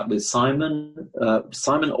contrast that with Simon,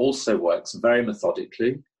 Simon also works very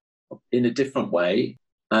methodically in a different way.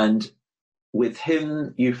 And with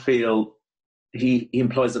him, you feel he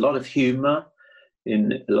employs a lot of humor,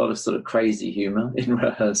 in a lot of sort of crazy humor in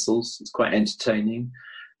rehearsals. It's quite entertaining.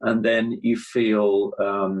 And then you feel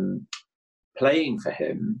playing for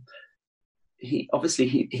him, he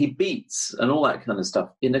beats and all that kind of stuff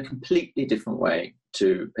in a completely different way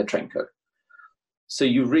to Petrenko. So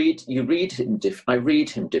I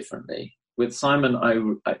read him differently. With Simon,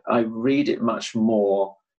 I read it much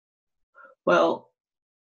more. Well,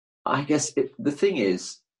 I guess the thing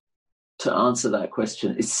is, to answer that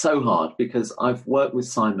question, it's so hard because I've worked with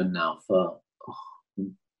Simon now for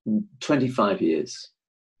 25 years.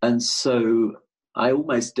 And so I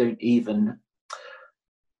almost don't even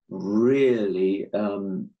really,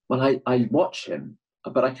 I watch him,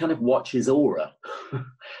 but I kind of watch his aura.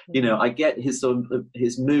 I get his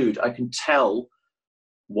mood. I can tell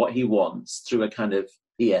what he wants through a kind of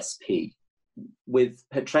ESP. With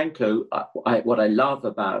Petrenko, what I love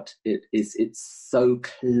about it is it's so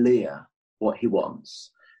clear what he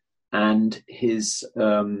wants, and his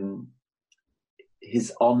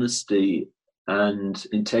honesty and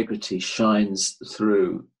integrity shines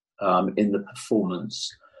through in the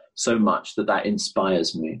performance so much that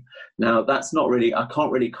inspires me. Now, that's not really, I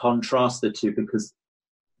can't really contrast the two because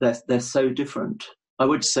they're so different. I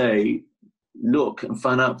would say, look and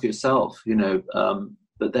find out for yourself,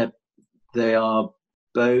 but they are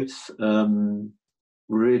both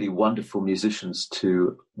really wonderful musicians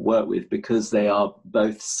to work with because they are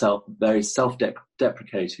both very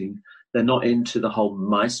self-deprecating. They're not into the whole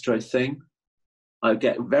maestro thing. I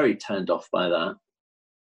get very turned off by that.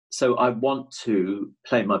 So I want to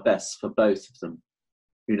play my best for both of them,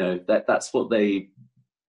 That's what they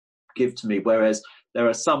give to me. Whereas there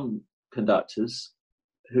are some conductors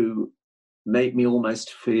who make me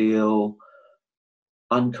almost feel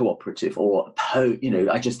uncooperative, or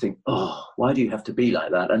I just think, oh, why do you have to be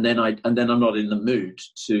like that? And then I'm not in the mood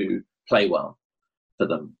to play well for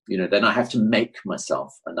them. Then I have to make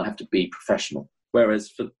myself, and I have to be professional. Whereas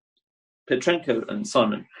for Petrenko and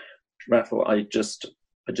Simon Rattle, I just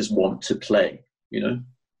want to play.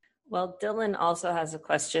 Well, Dylan also has a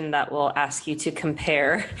question that we'll ask you to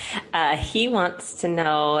compare. He wants to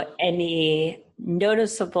know any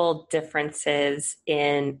noticeable differences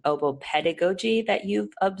in oboe pedagogy that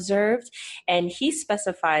you've observed. And he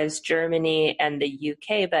specifies Germany and the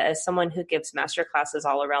UK, but as someone who gives master classes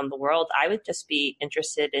all around the world, I would just be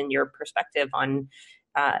interested in your perspective on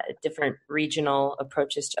different regional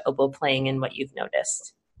approaches to oboe playing and what you've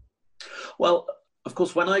noticed. Well, of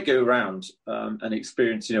course, when I go around and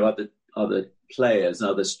experience, other players and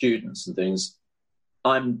other students and things,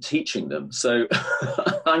 I'm teaching them. So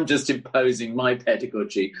I'm just imposing my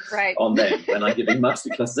pedagogy on them when I'm giving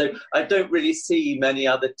masterclasses. So I don't really see many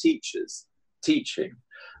other teachers teaching.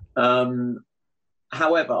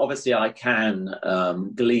 However, obviously I can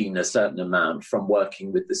glean a certain amount from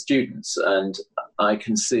working with the students, and I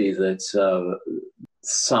can see that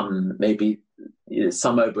some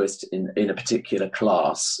oboists in a particular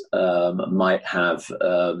class might have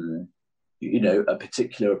a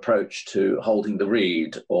particular approach to holding the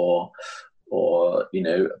reed, or a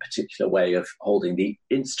particular way of holding the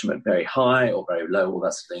instrument very high or very low, or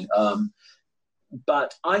that sort of thing.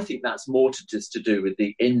 But I think that's more to do with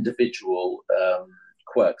the individual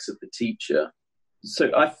quirks of the teacher.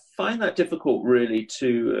 So I find that difficult really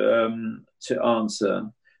to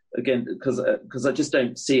answer, again, because I just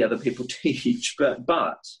don't see other people teach.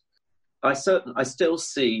 But I still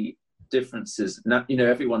see differences. Now,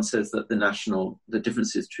 everyone says that the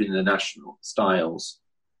differences between the national styles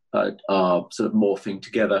are sort of morphing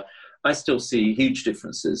together. I still see huge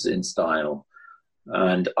differences in style,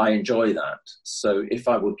 and I enjoy that. So if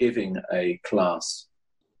I were giving a class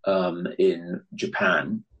in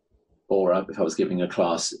Japan, or if I was giving a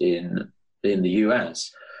class in the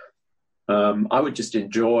US, I would just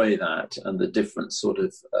enjoy that and the different sort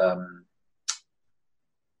of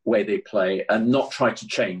way they play, and not try to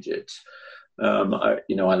change it. I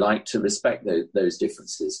like to respect those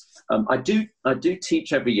differences. I do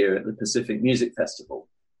teach every year at the Pacific Music Festival,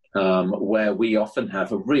 where we often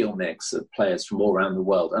have a real mix of players from all around the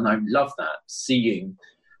world, and I love that, seeing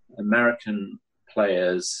American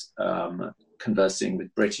players conversing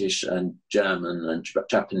with British and German and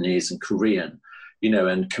Japanese and Korean,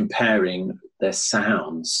 and comparing their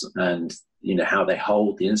sounds and how they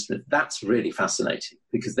hold the instrument. That's really fascinating,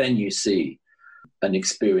 because then you see an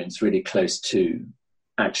experience really close to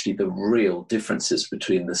actually the real differences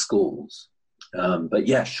between the schools. But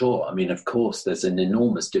yeah, sure. I mean, of course, there's an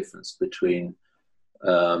enormous difference between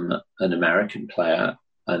an American player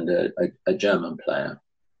and a German player.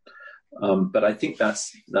 But I think that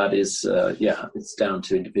is it's down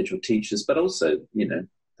to individual teachers, but also,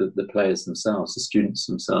 the players themselves, the students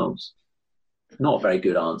themselves. Not a very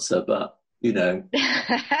good answer, but, No,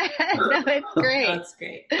 it's great. That's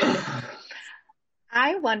great.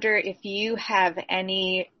 I wonder if you have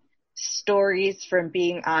any stories from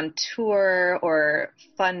being on tour or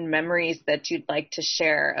fun memories that you'd like to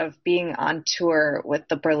share of being on tour with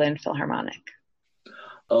the Berlin Philharmonic.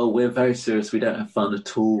 Oh, we're very serious. We don't have fun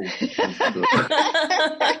at all.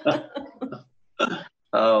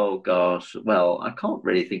 Oh, gosh. Well, I can't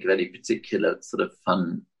really think of any particular sort of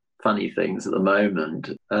funny things at the moment.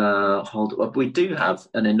 We do have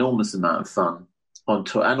an enormous amount of fun on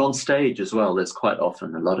tour and on stage as well. There's quite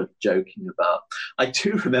often a lot of joking about. I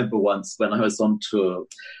do remember once when I was on tour,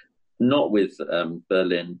 not with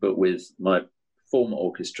Berlin, but with my former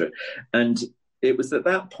orchestra, and it was at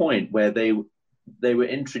that point where they were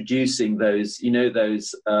introducing those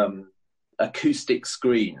acoustic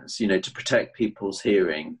screens, to protect people's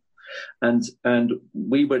hearing, and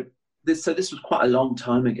we were. This was quite a long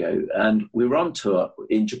time ago, and we were on tour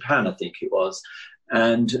in Japan, I think it was,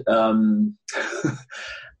 and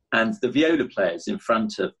and the viola players in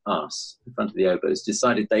front of us, in front of the oboes,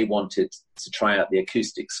 decided they wanted to try out the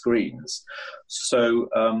acoustic screens. So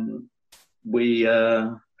we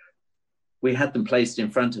had them placed in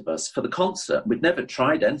front of us for the concert. We'd never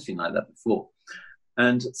tried anything like that before,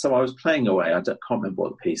 and so I was playing away. I can't remember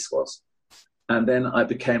what the piece was, and then I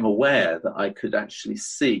became aware that I could actually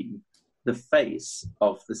see the face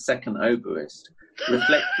of the second oboist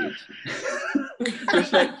reflected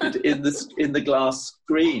in the glass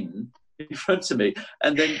screen in front of me,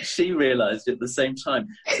 and then she realized at the same time.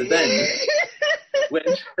 So then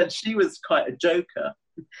and she was quite a joker.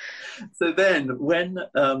 So then when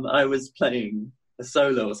I was playing a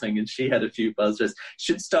solo or something and she had a few buzzers,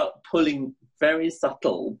 she'd start pulling very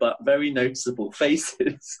subtle but very noticeable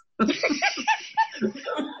faces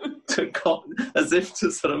as if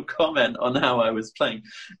to sort of comment on how I was playing.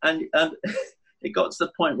 And it got to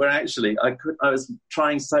the point where actually I was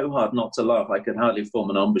trying so hard not to laugh, I could hardly form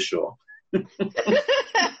an embouchure. and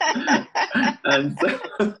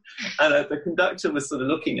the conductor was sort of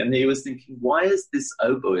looking, and he was thinking, why is this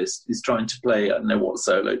oboist who's trying to play, I don't know what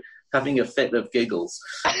solo, having a fit of giggles?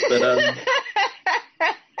 But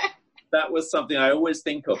that was something I always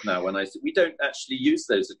think of now when we don't actually use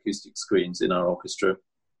those acoustic screens in our orchestra.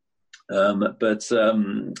 But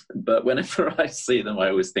whenever I see them, I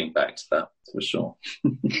always think back to that, for sure.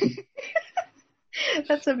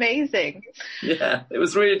 That's amazing. Yeah, it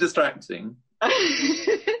was really distracting.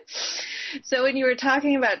 So when you were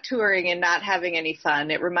talking about touring and not having any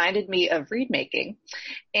fun, it reminded me of reed making.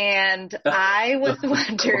 And I was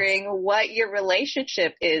wondering what your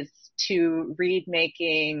relationship is to reed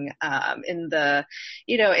making in the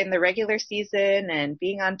regular season and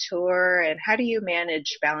being on tour, and how do you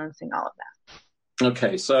manage balancing all of that?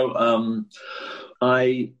 Okay, so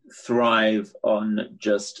I thrive on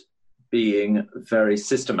just being very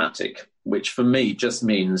systematic, which for me just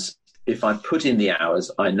means if I put in the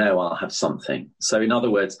hours, I know I'll have something. So in other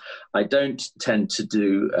words, I don't tend to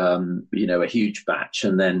do, a huge batch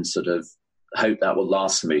and then sort of hope that will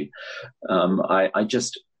last me. I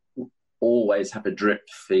just always have a drip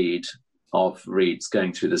feed of reeds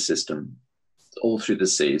going through the system all through the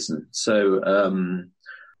season. So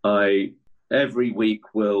I every week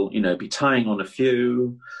will, be tying on a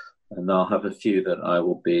few, and I'll have a few that I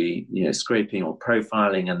will be, scraping or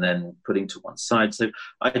profiling and then putting to one side. So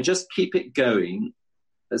I just keep it going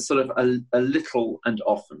as sort of a little and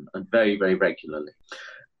often and very, very regularly.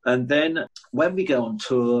 And then when we go on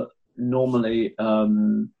tour, normally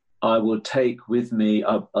I will take with me,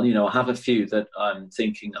 I'll have a few that I'm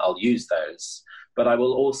thinking I'll use those, but I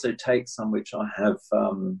will also take some which I have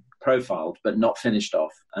profiled but not finished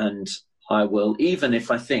off. And I will, even if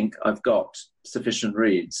I think I've got sufficient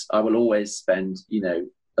reeds, I will always spend,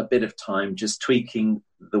 a bit of time just tweaking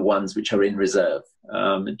the ones which are in reserve,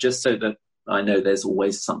 just so that I know there's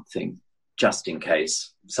always something, just in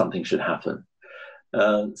case something should happen.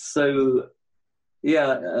 A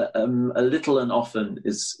little and often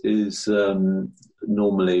is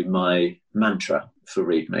normally my mantra for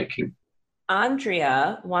reed making.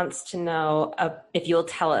 Andrea wants to know if you'll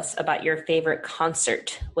tell us about your favorite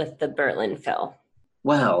concert with the Berlin Phil.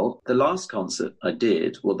 Well, the last concert I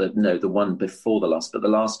did, the one before the last, but the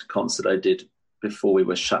last concert I did before we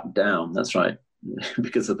were shut down, that's right,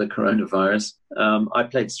 because of the coronavirus, I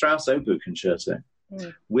played Strauss Oboe Concerto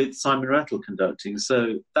with Simon Rattle conducting.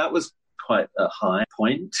 So that was quite a high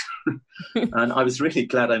point. And I was really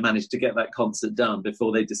glad I managed to get that concert done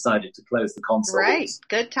before they decided to close the concert. Right,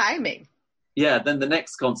 good timing. Yeah, then the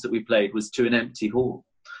next concert we played was to an empty hall.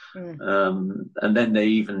 And then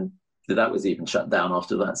that was even shut down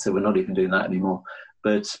after that, so we're not even doing that anymore.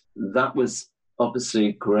 But that was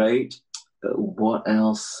obviously great. What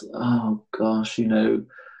else? Oh, gosh,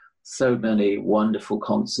 so many wonderful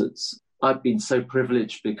concerts. I've been so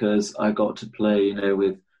privileged because I got to play,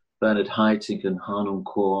 with Bernard Haitink and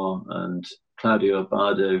Harnoncourt and Claudio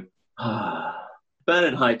Abbado.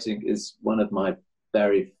 Bernard Haitink is one of my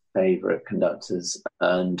very favorite conductors,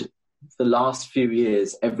 and the last few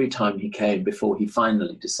years, every time he came before he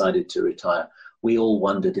finally decided to retire, we all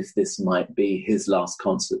wondered if this might be his last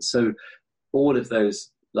concert. So all of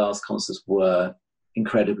those last concerts were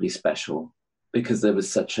incredibly special because there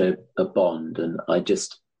was such a bond, and I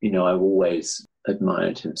just, I've always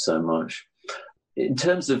admired him so much. In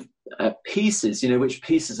terms of pieces, which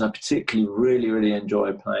pieces I particularly really, really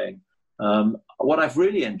enjoy playing. What I've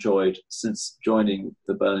really enjoyed since joining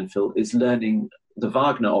the Berlin Phil is learning the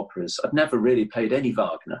Wagner operas. I've never really played any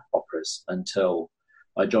Wagner operas until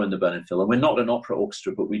I joined the Berlin Phil. And we're not an opera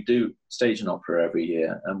orchestra, but we do stage an opera every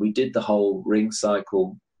year. And we did the whole Ring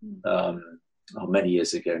cycle many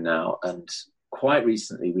years ago now. And quite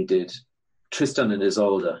recently we did Tristan and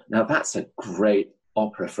Isolde. Now that's a great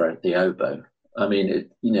opera for the oboe. I mean,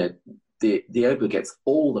 the oboe gets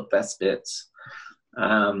all the best bits.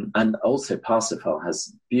 And also Parsifal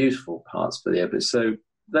has beautiful parts for the oboe. So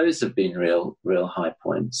those have been real high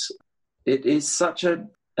points. It is such an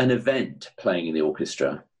event playing in the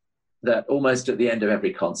orchestra that almost at the end of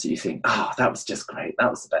every concert you think, that was just great. That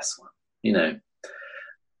was the best one.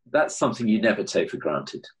 That's something you never take for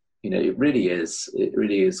granted. It really is. It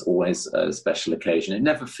really is always a special occasion. It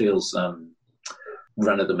never feels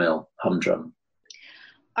run-of-the-mill, humdrum.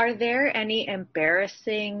 Are there any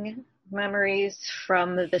embarrassing memories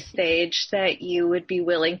from the stage that you would be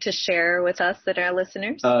willing to share with us and our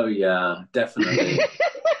listeners? Oh, yeah, definitely.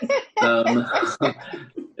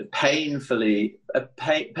 Painfully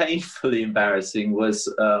embarrassing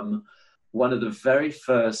was one of the very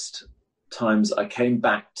first times I came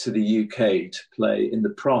back to the UK to play in the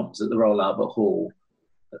Proms at the Royal Albert Hall.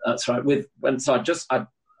 That's right.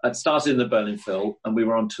 I'd started in the Berlin Phil and we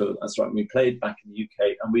were on tour. That's right. We played back in the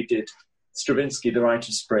UK and we did Stravinsky, The Rite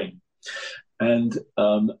of Spring. And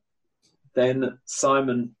then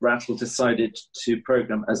Simon Rattle decided to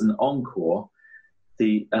program as an encore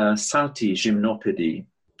the Satie Gymnopédie,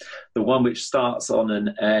 the one which starts on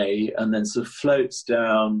an A and then sort of floats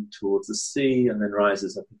down towards a C and then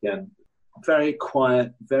rises up again. Very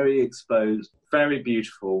quiet, very exposed, very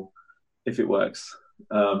beautiful, if it works.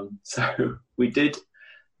 So we did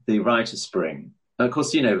the Rite of Spring. Of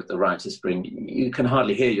course, you know, with the Rite of Spring, you can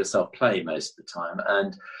hardly hear yourself play most of the time.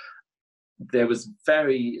 And there was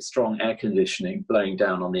very strong air conditioning blowing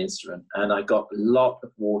down on the instrument. And I got a lot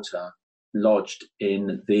of water lodged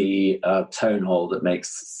in the tone hole that makes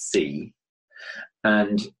C.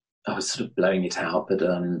 And I was sort of blowing it out. But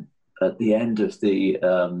at the end of the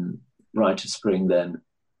Rite of Spring, then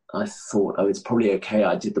I thought, oh, it's probably okay.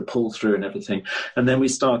 I did the pull through and everything. And then we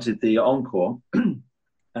started the encore.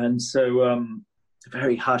 And so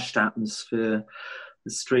very hushed atmosphere,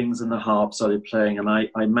 the strings and the harp started playing, and I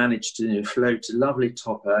managed to float a lovely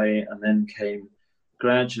top A and then came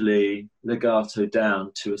gradually legato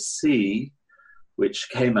down to a C, which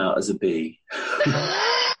came out as a B.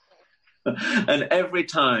 And every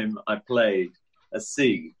time I played a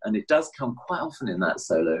C, and it does come quite often in that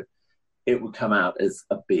solo, it would come out as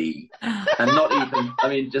a B. And not even, I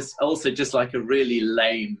mean, just like a really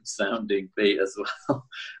lame sounding B as well.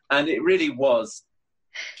 And it really was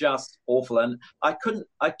just awful. And I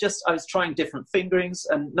was trying different fingerings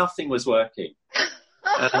and nothing was working.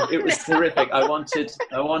 And it was terrific. I wanted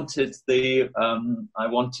the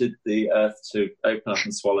earth to open up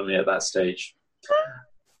and swallow me at that stage.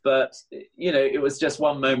 But, you know, it was just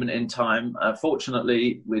one moment in time.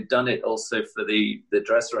 Fortunately, we'd done it also for the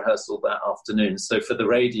dress rehearsal that afternoon. So for the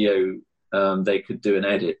radio, they could do an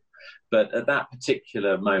edit. But at that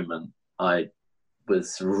particular moment, I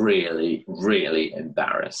was really, really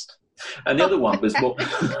embarrassed. And the other one was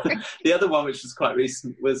the other one, which was quite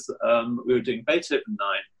recent, was we were doing Beethoven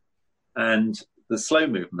 9 and the slow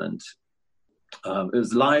movement. It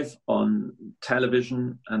was live on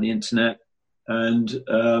television and the internet. And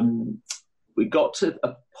we got to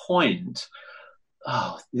a point,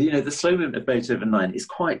 the slow movement of Beethoven 9 is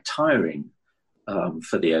quite tiring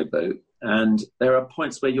for the oboe. And there are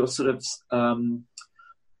points where you're sort of,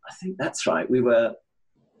 I think that's right,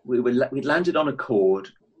 we'd landed on a chord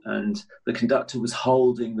and the conductor was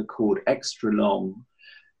holding the chord extra long.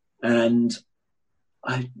 And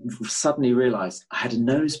I suddenly realized I had a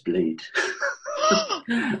nosebleed.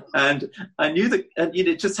 And I knew that, and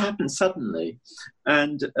it just happened suddenly.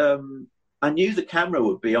 And I knew the camera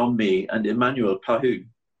would be on me and Emmanuel Pahou,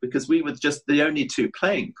 because we were just the only two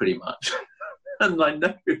playing pretty much. And my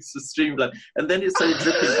nose was streamlined. And then it started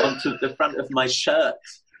dripping onto the front of my shirt.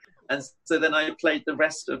 And so then I played the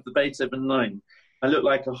rest of the Beethoven 9. I looked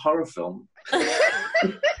like a horror film.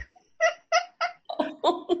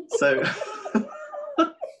 So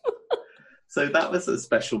that was a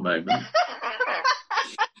special moment.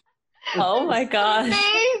 Oh my gosh.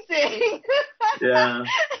 Amazing. Yeah.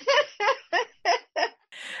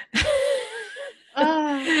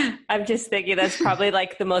 I'm just thinking that's probably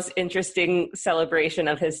like the most interesting celebration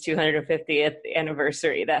of his 250th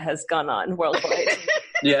anniversary that has gone on worldwide.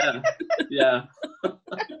 Yeah.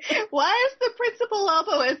 Why is the principal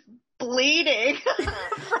oboist bleeding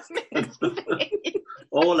from his face?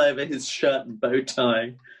 All over his shirt and bow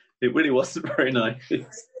tie. It really wasn't very nice.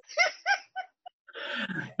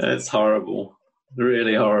 It's horrible,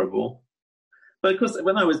 really horrible. But of course,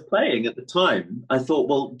 when I was playing at the time, I thought,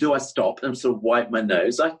 well, do I stop and sort of wipe my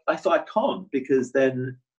nose? I thought I can't, because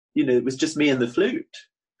then, you know, it was just me and the flute.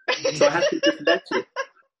 So I had to just let it.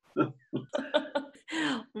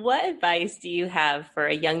 What advice do you have for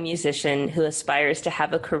a young musician who aspires to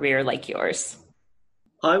have a career like yours?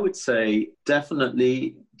 I would say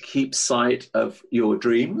definitely keep sight of your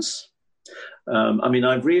dreams. I mean,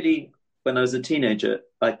 when I was a teenager,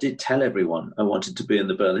 I did tell everyone I wanted to be in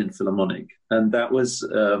the Berlin Philharmonic, and that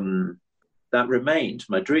remained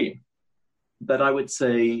my dream. But I would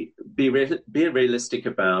say be realistic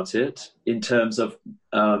about it in terms of,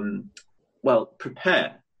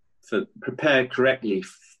 prepare correctly,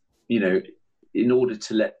 you know, in order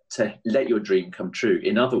to let your dream come true.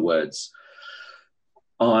 In other words,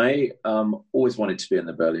 I always wanted to be in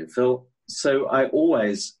the Berlin Phil, so I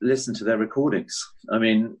always listened to their recordings. I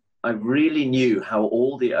mean, I really knew how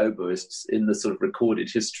all the oboists in the sort of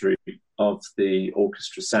recorded history of the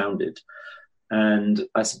orchestra sounded. And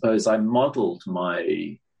I suppose I modeled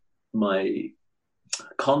my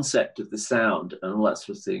concept of the sound and all that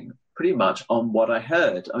sort of thing pretty much on what I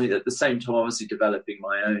heard. I mean, at the same time, obviously developing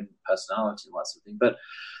my own personality and that sort of thing. But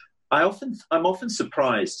I'm often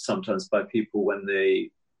surprised sometimes by people when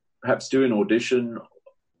they perhaps do an audition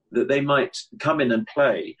that they might come in and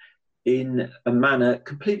play in a manner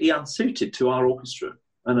completely unsuited to our orchestra.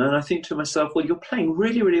 And I think to myself, well, you're playing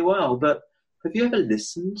really, really well, but have you ever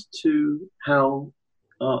listened to how,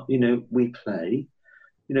 we play?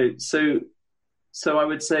 So I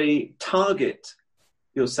would say target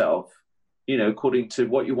yourself, according to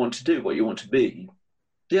what you want to do, what you want to be.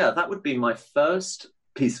 Yeah, that would be my first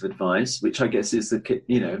piece of advice, which I guess is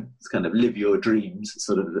it's kind of live your dreams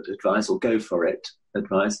sort of advice, or go for it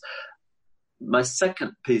advice. My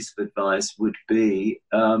second piece of advice would be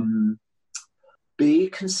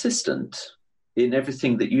consistent in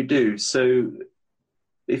everything that you do. So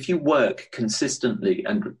if you work consistently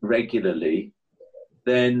and regularly,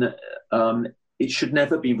 then it should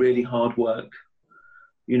never be really hard work.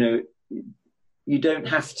 You don't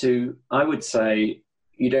have to, I would say,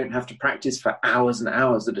 you don't have to practice for hours and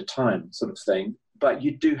hours at a time sort of thing, but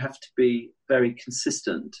you do have to be very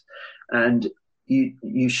consistent, and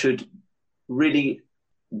you should really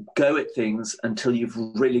go at things until you've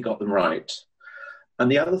really got them right.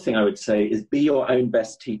 And the other thing I would say is be your own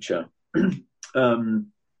best teacher.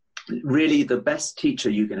 Really, the best teacher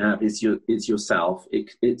you can have is yourself.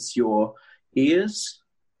 It's your ears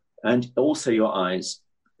and also your eyes,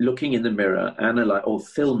 looking in the mirror, or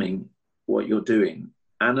filming what you're doing,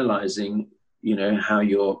 analyzing, how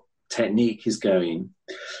your technique is going.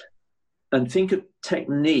 And think of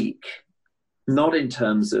technique not in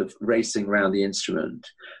terms of racing around the instrument,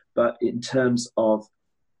 but in terms of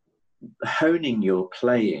honing your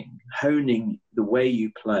playing, honing the way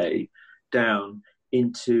you play down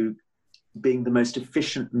into being the most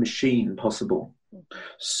efficient machine possible.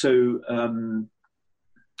 So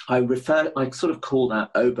I sort of call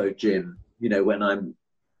that oboe gym, when I'm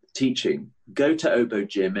teaching. Go to oboe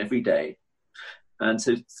gym every day. And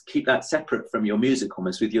so keep that separate from your music,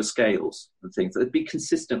 almost, with your scales and things. It'd be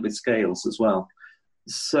consistent with scales as well.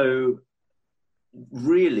 So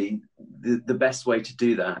really, the best way to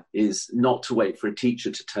do that is not to wait for a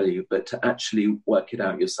teacher to tell you, but to actually work it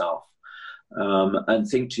out yourself. And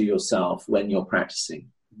think to yourself when you're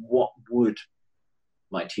practicing, what would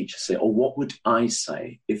my teacher say? Or what would I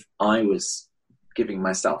say if I was giving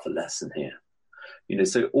myself a lesson here?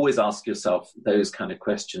 So always ask yourself those kind of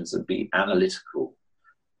questions and be analytical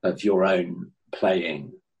of your own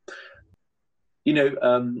playing.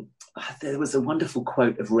 There was a wonderful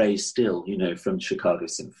quote of Ray Still, from Chicago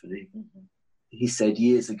Symphony. Mm-hmm. He said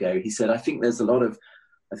years ago, I think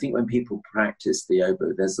when people practice the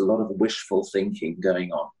oboe, there's a lot of wishful thinking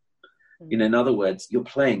going on. Mm-hmm. In other words, you're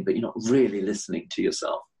playing, but you're not really listening to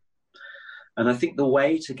yourself. And I think the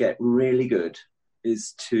way to get really good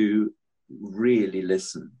is to really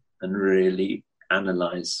listen and really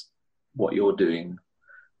analyze what you're doing.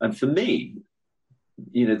 And for me,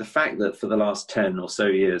 the fact that for the last 10 or so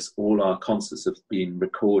years, all our concerts have been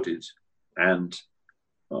recorded and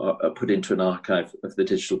are put into an archive of the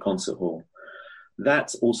Digital Concert Hall,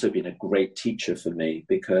 that's also been a great teacher for me,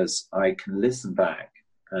 because I can listen back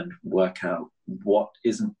and work out what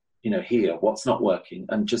isn't here, what's not working,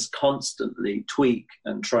 and just constantly tweak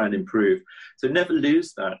and try and improve. So never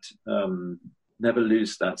lose that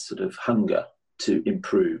sort of hunger to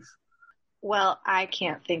improve. Well, I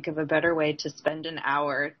can't think of a better way to spend an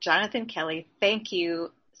hour. Jonathan Kelly, thank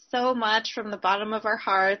you so much from the bottom of our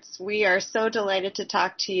hearts. We are so delighted to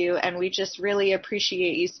talk to you, and we just really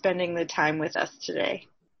appreciate you spending the time with us today.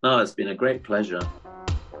 Oh, it's been a great pleasure.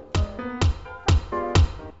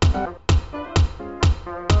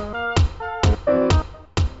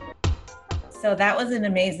 So that was an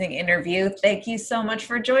amazing interview. Thank you so much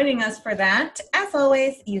for joining us for that. As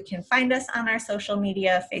always, you can find us on our social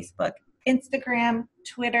media, Facebook, Instagram,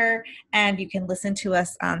 Twitter, and you can listen to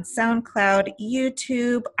us on SoundCloud,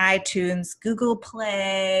 YouTube, iTunes, Google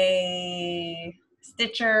Play,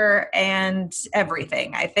 Stitcher, and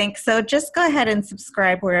everything, I think. So just go ahead and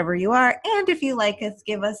subscribe wherever you are. And if you like us,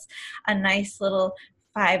 give us a nice little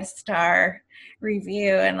 5-star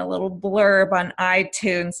review and a little blurb on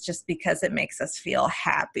iTunes, just because it makes us feel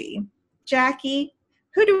happy. Jackie,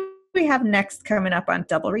 who do we have next coming up on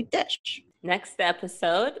Double Reed Dish? Next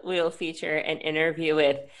episode, we will feature an interview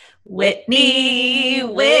with Whitney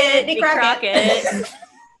Crockett.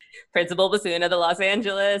 Principal bassoon of the Los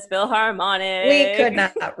Angeles Philharmonic. We could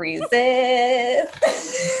not resist.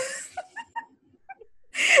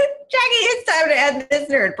 Jackie, it's time to end this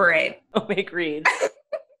nerd parade. I'll make reads.